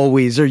not you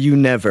always or you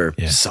never.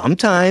 Yeah.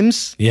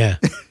 Sometimes. Yeah.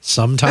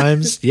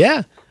 Sometimes.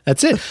 Yeah.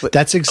 That's it.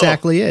 That's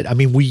exactly it. I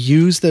mean, we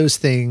use those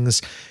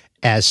things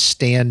as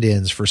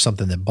stand-ins for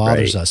something that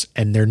bothers us,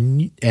 and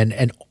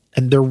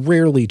they're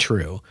rarely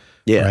true.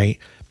 Yeah. Right.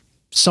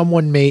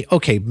 Someone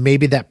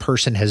maybe that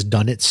person has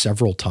done it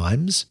several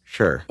times.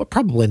 Sure. But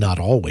probably not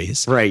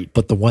always. Right.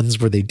 But the ones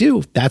where they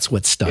do, that's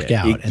what stuck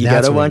out. You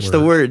got to watch the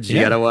words. You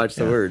got to watch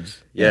the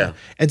words. Yeah.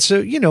 And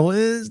so,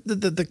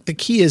 the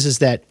key is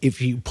that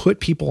if you put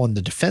people on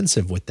the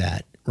defensive with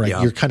that, right,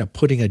 you're kind of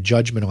putting a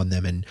judgment on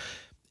them,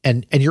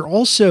 and you're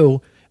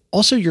also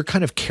you're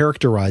kind of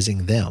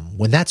characterizing them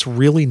when that's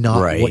really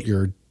not what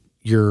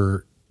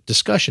your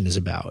discussion is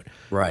about.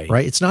 Right.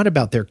 It's not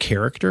about their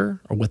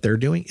character or what they're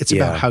doing. It's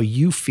about how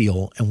you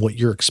feel and what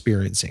you're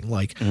experiencing.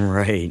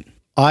 In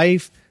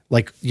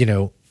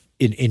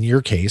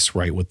your case,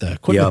 right, with the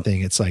equipment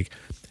thing, it's like,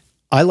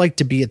 I like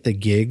to be at the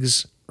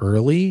gigs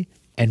early.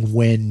 And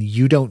when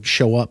you don't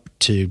show up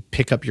to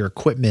pick up your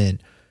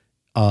equipment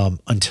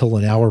until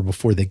an hour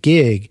before the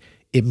gig,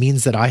 it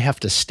means that I have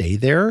to stay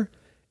there.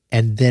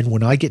 And then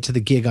when I get to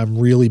the gig, I'm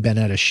really bent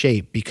out of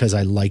shape because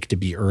I like to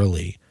be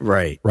early.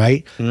 Right.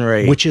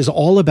 Which is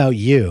all about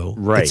you.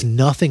 Right. It's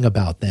nothing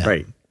about them.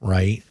 Right.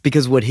 Right.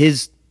 Because what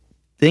his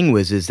thing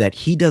is that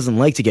he doesn't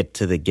like to get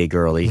to the gig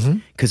early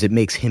because it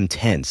makes him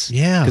tense.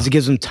 Yeah. Because it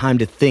gives him time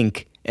to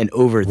think and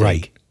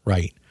overthink.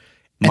 Right.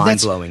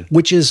 Mind-blowing.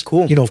 Which is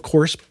cool. Of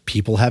course,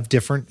 people have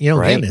different,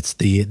 again, it's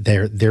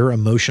their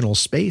emotional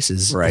space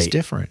is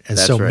different. And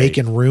so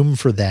making room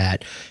for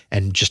that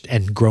and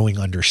growing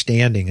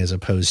understanding as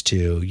opposed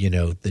to,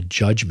 the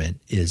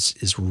judgment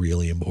is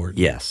really important.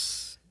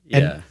 Yes.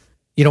 Yeah.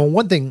 And,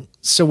 one thing,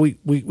 so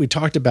we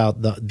talked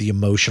about the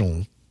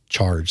emotional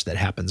charge that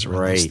happens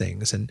around these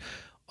things. And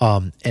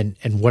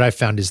what I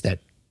found is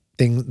that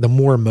the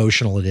more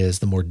emotional it is,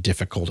 the more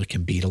difficult it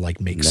can be to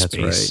make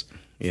space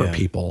for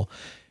people.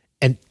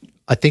 And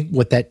I think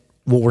what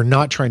we're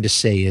not trying to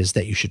say is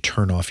that you should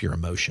turn off your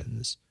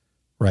emotions,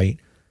 right?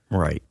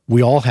 Right.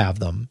 We all have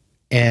them.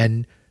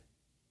 And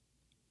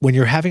when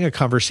you're having a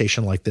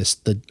conversation like this,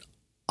 the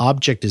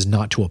object is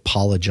not to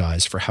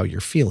apologize for how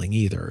you're feeling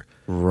either.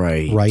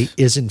 Right. Right?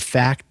 Is in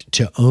fact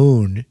to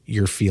own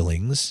your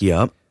feelings.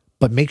 Yep.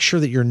 But make sure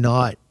that you're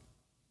not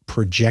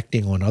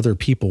projecting on other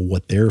people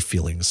what their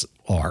feelings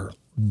are.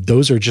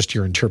 Those are just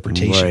your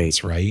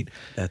interpretations, right?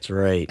 That's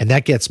right. And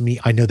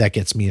I know that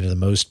gets me into the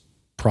most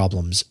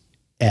problems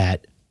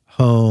at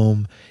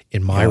home,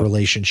 in my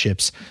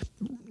relationships,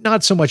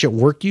 not so much at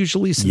work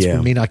usually, since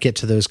we may not get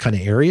to those kind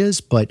of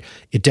areas, but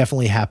it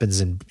definitely happens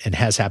and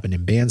has happened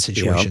in band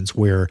situations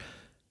where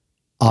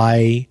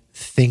I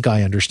think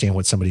I understand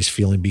what somebody's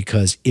feeling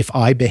because if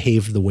I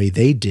behaved the way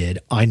they did,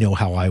 I know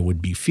how I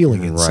would be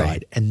feeling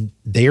inside, and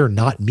they are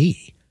not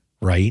me,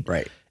 right?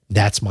 Right.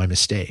 That's my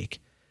mistake.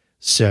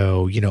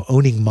 So,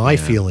 owning my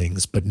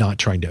feelings, but not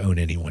trying to own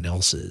anyone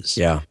else's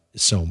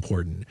is so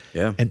important.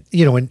 Yeah. And,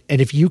 and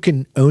if you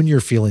can own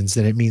your feelings,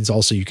 then it means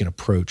also you can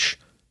approach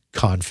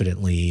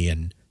confidently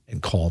and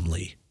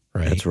calmly,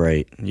 right? That's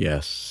right.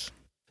 Yes.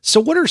 So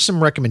what are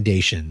some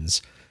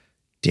recommendations,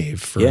 Dave,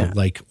 for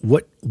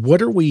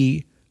what are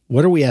we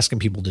asking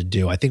people to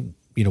do? I think,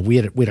 we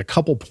had a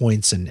couple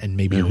points and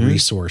maybe a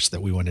resource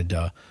that we wanted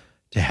to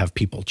have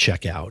people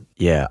check out.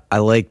 Yeah. I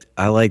liked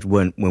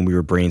when we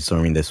were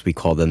brainstorming this, we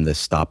called them the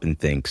stop and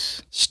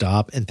thinks.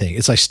 Stop and think.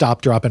 It's like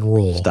stop, drop, and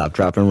roll. Stop,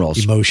 drop, and roll.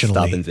 Emotionally,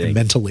 stop and think.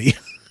 Mentally.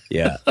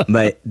 Yeah.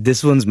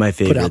 This one's my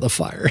favorite. Put out the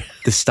fire.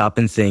 The stop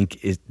and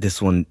think is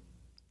this one.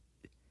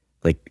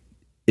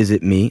 Is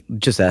it me?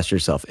 Just ask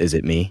yourself, is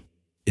it me?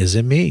 Is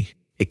it me?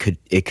 It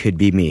could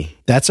be me.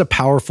 That's a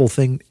powerful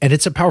thing. And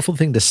it's a powerful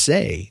thing to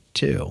say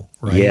too,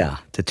 right? Yeah.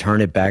 To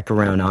turn it back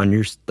around on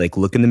your,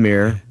 look in the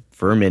mirror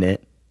for a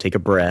minute, take a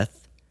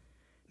breath.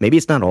 Maybe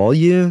it's not all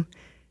you,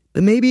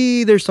 but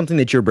maybe there's something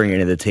that you're bringing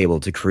to the table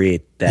to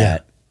create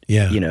that.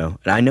 Yeah. And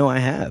I know I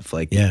have.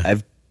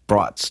 I've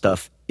brought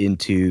stuff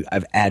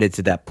I've added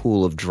to that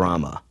pool of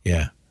drama.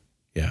 Yeah.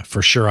 Yeah.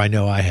 For sure. I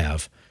know I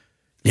have.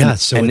 Yeah.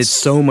 And it's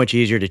so much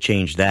easier to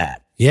change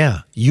that.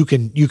 Yeah. You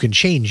can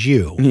change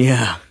you.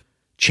 Yeah.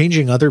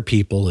 Changing other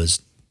people it's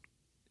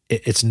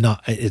a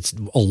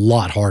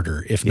lot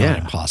harder, if not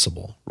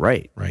impossible.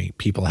 Right. Right.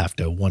 People have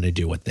to want to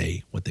do what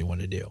they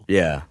want to do.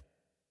 Yeah.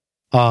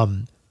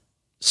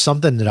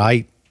 Something that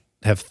I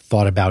have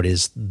thought about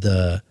is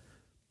the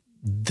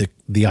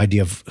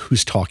idea of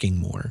who's talking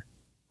more,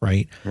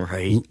 right?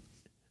 Right.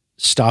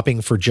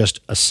 Stopping for just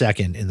a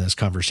second in those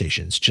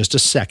conversations, just a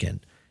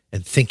second,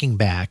 and thinking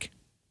back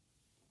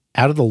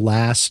out of the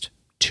last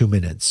 2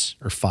 minutes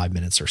or 5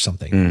 minutes or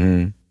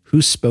something,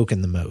 who's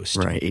spoken the most?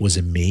 Right. Was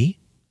it me?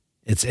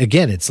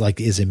 It's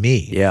like, is it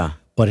me? Yeah.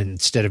 But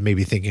instead of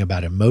maybe thinking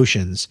about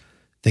emotions,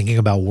 thinking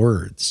about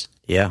words.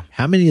 Yeah.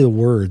 How many of the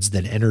words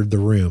that entered the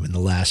room in the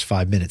last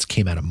 5 minutes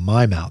came out of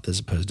my mouth as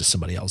opposed to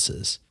somebody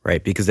else's?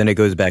 Right. Because then it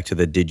goes back to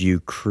did you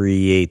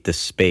create the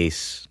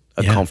space,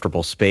 a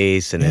comfortable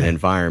space and an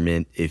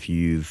environment if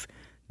you've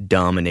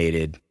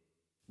dominated?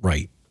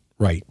 Right.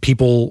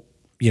 People,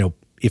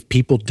 if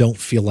people don't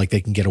feel like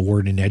they can get a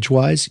word in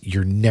edgewise,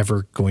 you're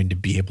never going to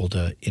be able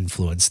to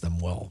influence them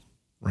well.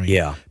 Right.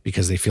 Yeah.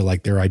 Because they feel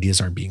like their ideas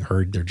aren't being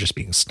heard. They're just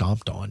being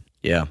stomped on.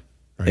 Yeah.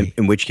 Right?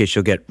 In which case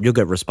you'll get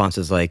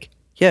responses like,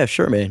 yeah,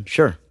 sure, man.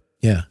 Sure.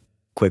 Yeah.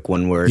 Quick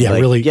one word. Yeah,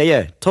 really.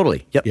 Yeah,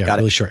 totally. Yep. Yeah, got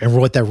really it. sure. And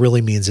what that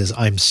really means is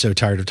I'm so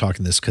tired of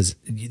talking this because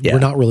we're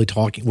not really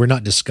talking. We're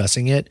not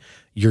discussing it.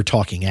 You're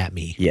talking at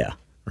me. Yeah.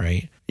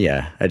 Right.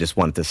 Yeah. I just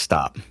want it to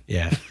stop.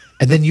 Yeah.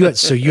 And then you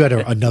had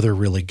another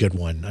really good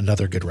one,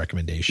 another good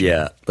recommendation.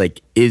 Yeah.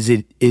 Is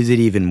it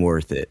even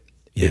worth it?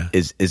 Yeah.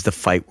 Is the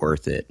fight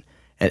worth it?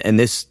 And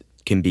this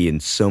can be in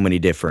so many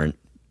different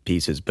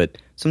pieces, but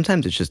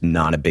sometimes it's just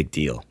not a big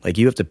deal.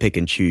 You have to pick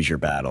and choose your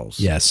battles.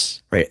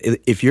 Yes. Right.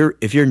 If you're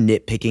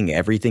nitpicking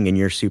everything and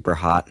you're super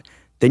hot,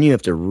 then you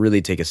have to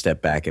really take a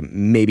step back and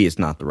maybe it's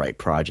not the right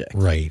project.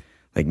 Right.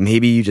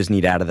 Maybe you just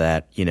need out of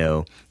that,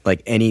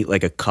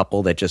 a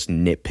couple that just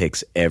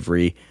nitpicks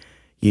every,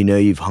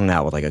 you've hung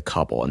out with a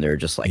couple and they're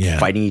just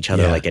fighting each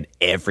other at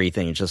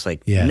everything. It's just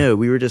no,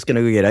 we were just going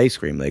to go get ice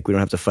cream. We don't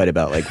have to fight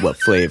about what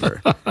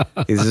flavor.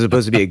 This is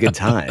supposed to be a good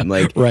time.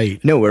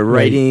 Right. No, we're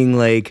writing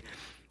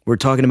we're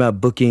talking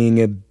about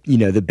booking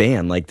the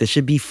band. Like, this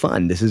should be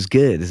fun. This is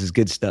good. This is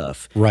good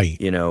stuff. Right.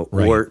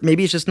 Right. Or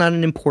maybe it's just not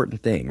an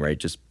important thing, right?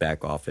 Just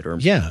back off it or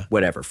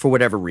whatever. For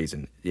whatever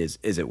reason, is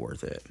it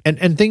worth it?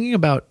 And thinking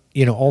about,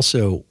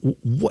 also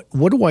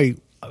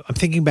I'm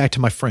thinking back to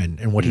my friend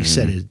and what he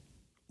said is,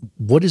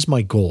 what is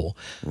my goal?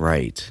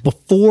 Right.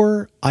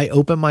 Before I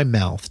open my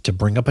mouth to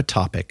bring up a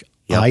topic,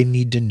 I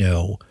need to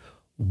know,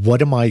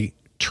 what am I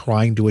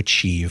trying to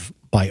achieve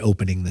by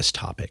opening this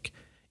topic?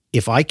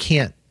 If I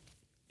can't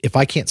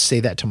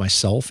say that to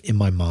myself in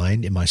my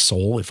mind, in my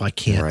soul, if I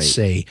can't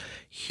say,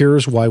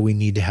 here's why we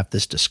need to have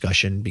this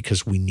discussion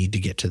because we need to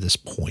get to this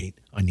point,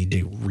 I need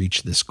to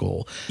reach this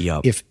goal.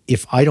 Yep.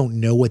 If I don't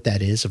know what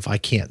that is, if I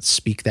can't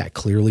speak that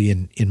clearly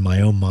in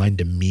my own mind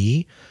to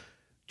me,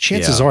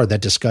 chances are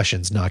that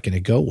discussion's not going to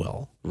go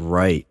well.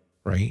 Right.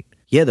 Right.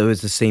 Yeah, that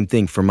was the same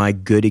thing. For my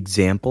good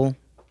example,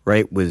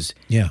 right, was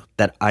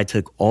that I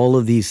took all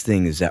of these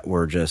things that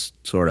were just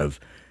sort of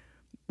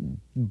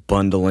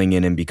bundling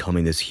in and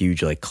becoming this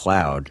huge like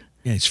cloud.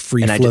 Yeah, it's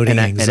free-floating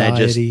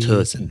anxieties.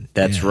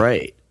 That's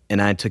right.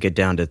 And I took it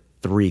down to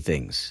 3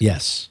 things.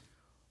 Yes.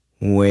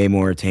 Way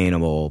more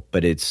attainable,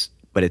 but it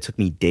took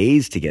me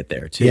days to get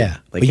there too. Yeah,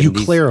 but you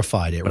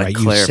clarified it, right?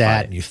 You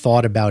sat and you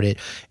thought about it.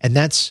 And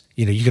that's,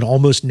 you can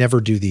almost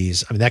never do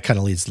these. I mean, that kind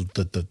of leads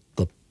the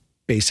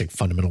basic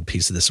fundamental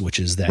piece of this, which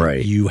is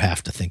that you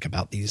have to think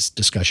about these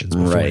discussions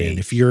beforehand.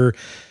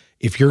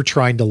 If you're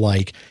trying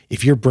to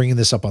if you're bringing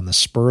this up on the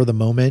spur of the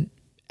moment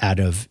out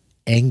of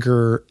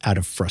anger, out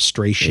of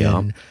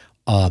frustration,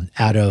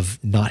 out of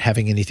not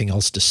having anything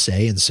else to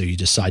say, and so you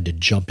decide to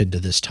jump into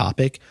this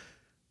topic,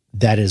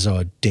 that is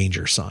a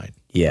danger sign.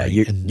 Yeah,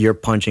 right? You're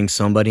punching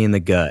somebody in the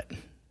gut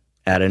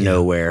out of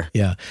nowhere.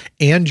 Yeah,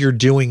 and you're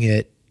doing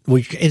it.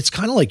 It's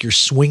kind of like you're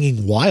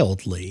swinging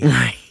wildly.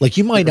 Right. Like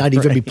you might not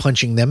even be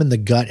punching them in the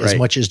gut as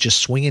much as just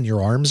swinging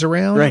your arms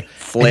around. Right,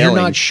 flailing. And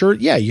you're not sure.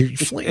 Yeah, you're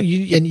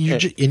and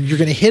you're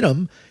going to hit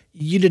them.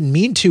 You didn't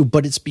mean to,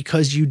 but it's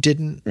because you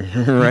didn't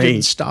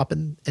stop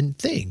and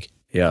think.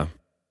 Yeah.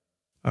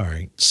 All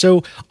right.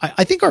 So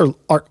I think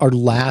our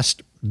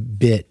last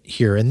bit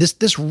here, and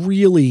this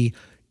really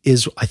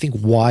is, I think,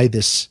 why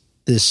this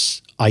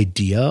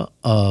idea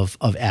of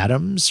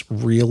atoms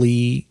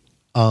really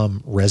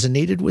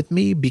resonated with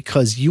me,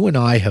 because you and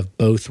I have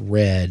both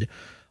read,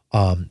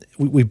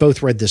 we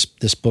both read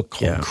this book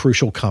called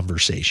Crucial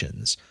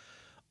Conversations.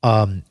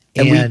 And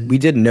we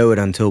didn't know it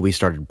until we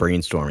started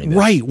brainstorming this,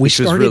 right. Which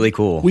was really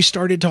cool. We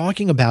started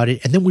talking about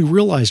it, and then we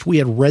realized we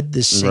had read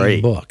this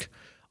same book.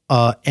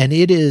 And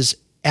it is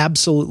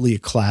absolutely a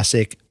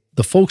classic.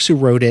 The folks who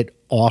wrote it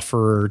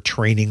offer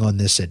training on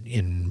this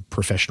in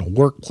professional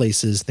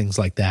workplaces, things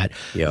like that.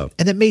 Yeah.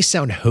 And that may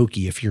sound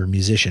hokey if you're a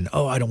musician.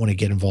 Oh, I don't want to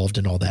get involved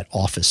in all that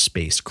office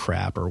space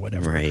crap or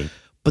whatever. Right.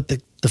 But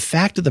the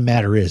fact of the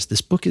matter is,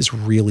 this book is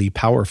really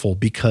powerful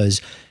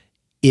because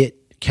it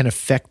can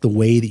affect the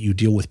way that you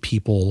deal with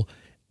people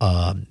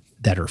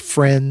that are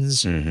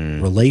friends,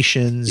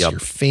 relations, your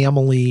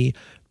family,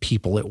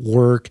 people at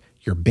work,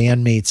 your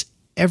bandmates,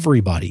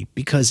 everybody.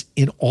 Because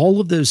in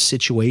all of those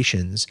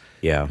situations,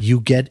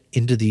 you get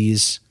into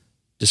these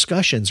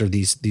discussions or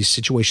these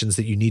situations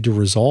that you need to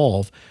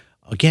resolve,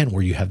 again,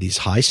 where you have these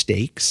high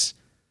stakes,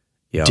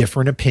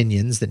 different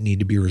opinions that need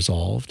to be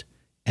resolved,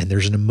 and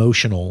there's an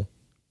emotional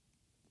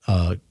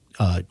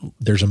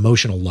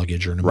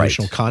luggage or an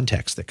emotional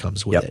context that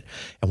comes with it.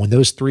 And when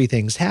those 3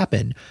 things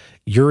happen,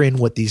 you're in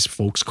what these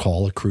folks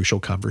call a crucial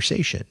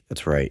conversation.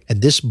 That's right.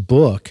 And this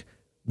book,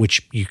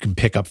 which you can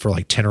pick up for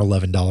like $10 or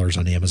 $11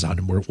 on Amazon,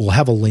 and we'll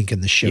have a link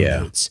in the show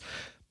notes.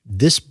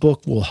 This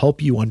book will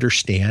help you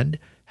understand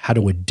how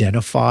to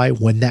identify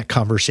when that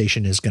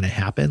conversation is going to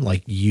happen.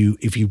 Like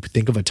if you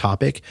think of a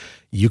topic,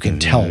 you can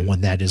tell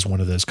when that is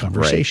one of those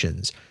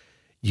conversations.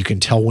 You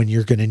can tell when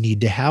you're going to need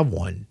to have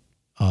one.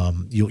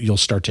 You'll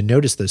start to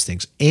notice those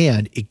things,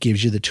 and it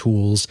gives you the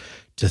tools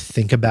to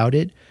think about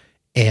it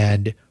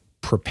and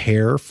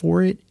prepare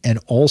for it, and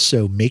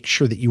also make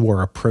sure that you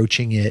are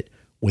approaching it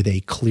with a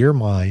clear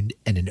mind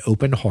and an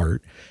open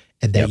heart,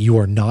 and that you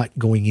are not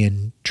going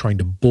in trying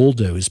to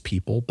bulldoze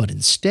people, but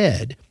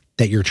instead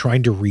that you're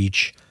trying to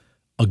reach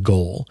a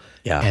goal.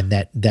 Yeah. And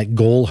that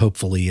goal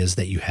hopefully is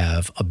that you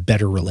have a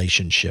better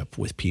relationship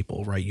with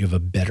people, right? You have a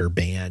better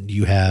band.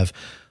 You have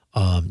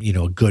a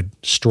good,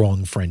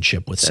 strong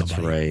friendship with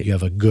somebody. Right. You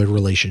have a good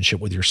relationship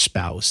with your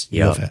spouse.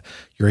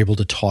 You're able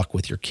to talk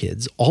with your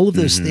kids. All of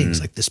those things,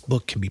 like this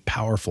book can be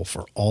powerful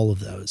for all of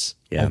those.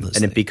 Yeah. And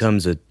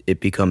things. it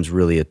becomes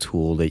really a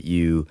tool that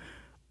you,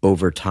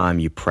 over time,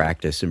 you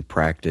practice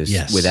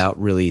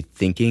without really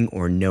thinking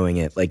or knowing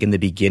it. Like in the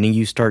beginning,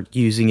 you start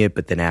using it,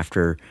 but then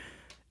after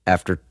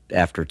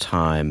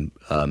time,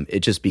 it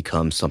just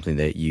becomes something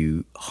that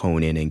you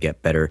hone in and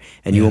get better.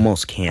 And you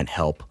almost can't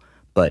help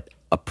but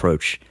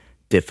approach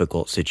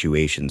difficult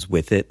situations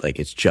with it. Like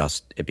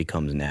it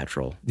becomes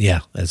natural.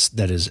 Yeah,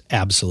 that is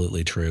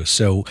absolutely true.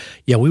 So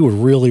we would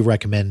really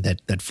recommend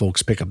that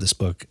folks pick up this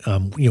book.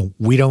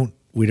 We don't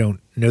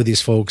know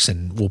these folks,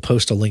 and we'll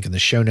post a link in the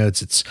show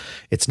notes.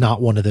 It's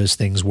not one of those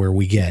things where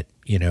we get,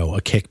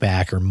 a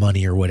kickback or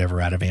money or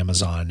whatever out of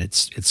Amazon.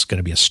 It's going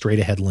to be a straight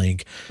ahead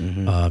link.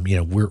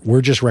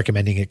 We're just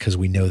recommending it because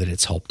we know that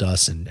it's helped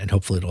us, and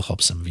hopefully it'll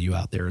help some of you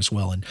out there as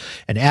well. And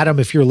Adam,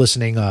 if you're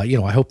listening,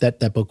 I hope that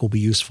book will be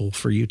useful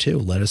for you too.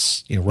 Let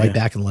us, write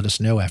back and let us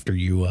know after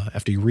you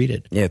read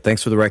it. Yeah.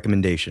 Thanks for the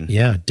recommendation.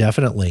 Yeah,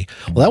 definitely.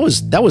 Well,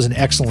 that was an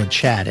excellent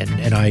chat,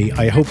 and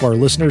I hope our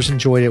listeners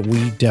enjoyed it.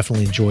 We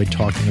definitely enjoyed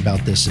talking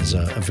about this as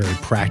a very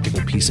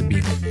practical piece of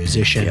being a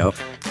musician. Yep.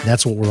 And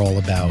that's what we're all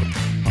about,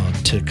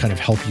 to kind of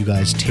help you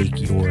guys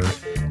take your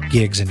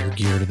gigs and your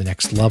gear to the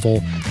next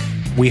level.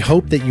 We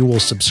hope that you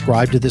will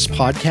subscribe to this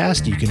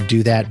podcast. You can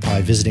do that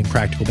by visiting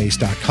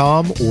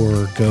practicalbass.com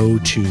or go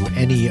to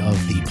any of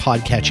the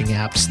podcatching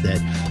apps that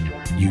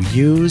you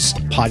use.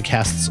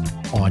 Podcasts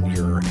on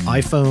your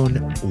iPhone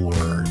or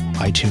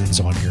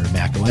iTunes on your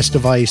Mac OS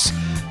device,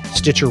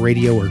 Stitcher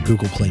Radio or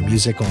Google Play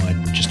Music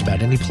on just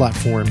about any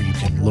platform. You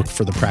can look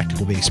for the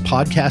Practical Bass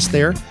podcast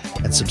there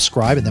and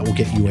subscribe, and that will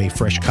get you a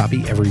fresh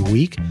copy every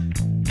week.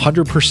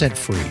 100%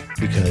 free,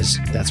 because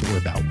that's what we're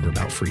about. We're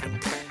about freedom.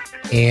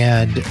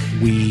 And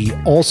we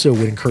also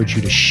would encourage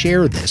you to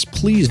share this.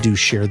 Please do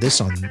share this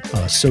on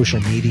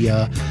social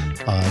media.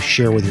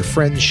 Share with your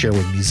friends, share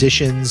with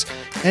musicians.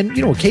 And,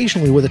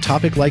 occasionally with a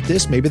topic like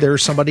this, maybe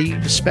there's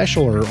somebody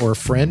special or a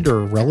friend or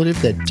a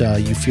relative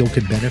that you feel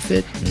could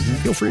benefit.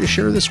 Feel free to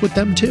share this with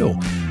them too.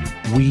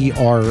 We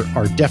are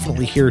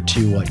definitely here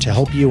to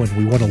help you, and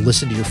we want to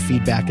listen to your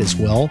feedback as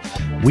well.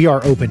 We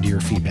are open to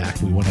your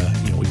feedback. We want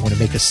to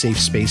make a safe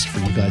space for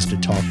you guys to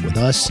talk with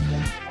us.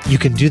 You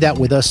can do that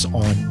with us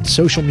on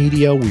social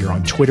media. We are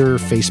on Twitter,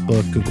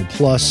 Facebook, Google+,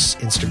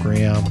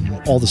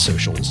 Instagram, all the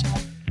socials.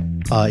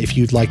 If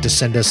you'd like to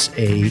send us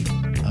a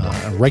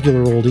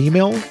regular old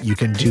email, you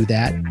can do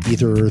that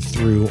either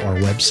through our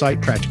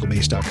website,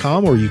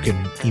 practicalbass.com, or you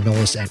can email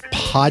us at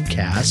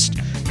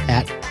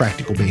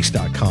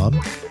podcast@practicalbass.com.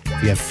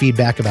 If you have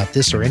feedback about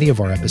this or any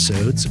of our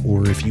episodes,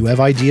 or if you have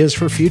ideas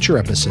for future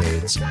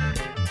episodes,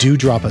 do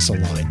drop us a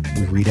line.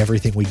 We read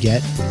everything we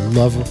get. We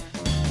love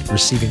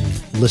receiving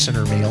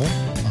listener mail,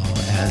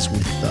 as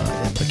with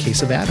in the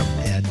case of Adam.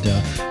 And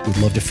we'd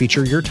love to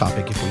feature your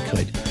topic if we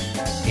could.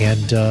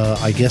 And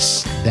I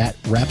guess that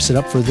wraps it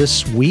up for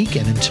this week.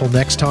 And until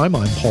next time,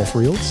 I'm Paul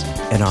Frields.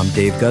 And I'm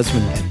Dave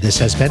Guzman. And this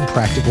has been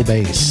Practical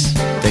Bass.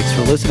 Thanks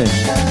for listening.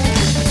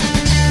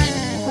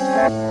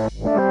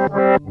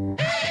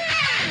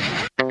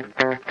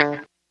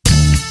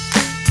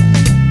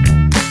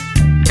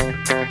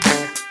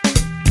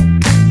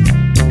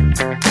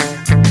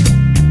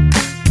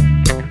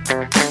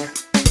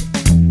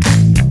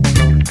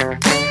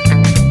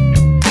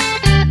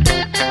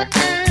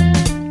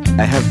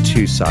 I have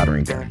 2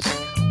 soldering guns.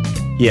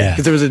 Yeah,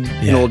 because there was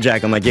an old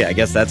jack. I'm like, I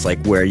guess that's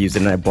like where I used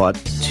it. And I bought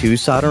 2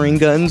 soldering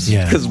guns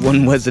because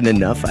one wasn't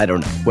enough. I don't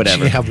know.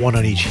 Whatever. You have one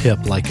on each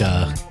hip, like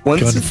a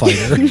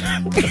gunfighter.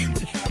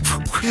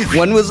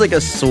 One was like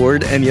a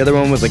sword, and the other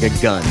one was like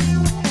a gun.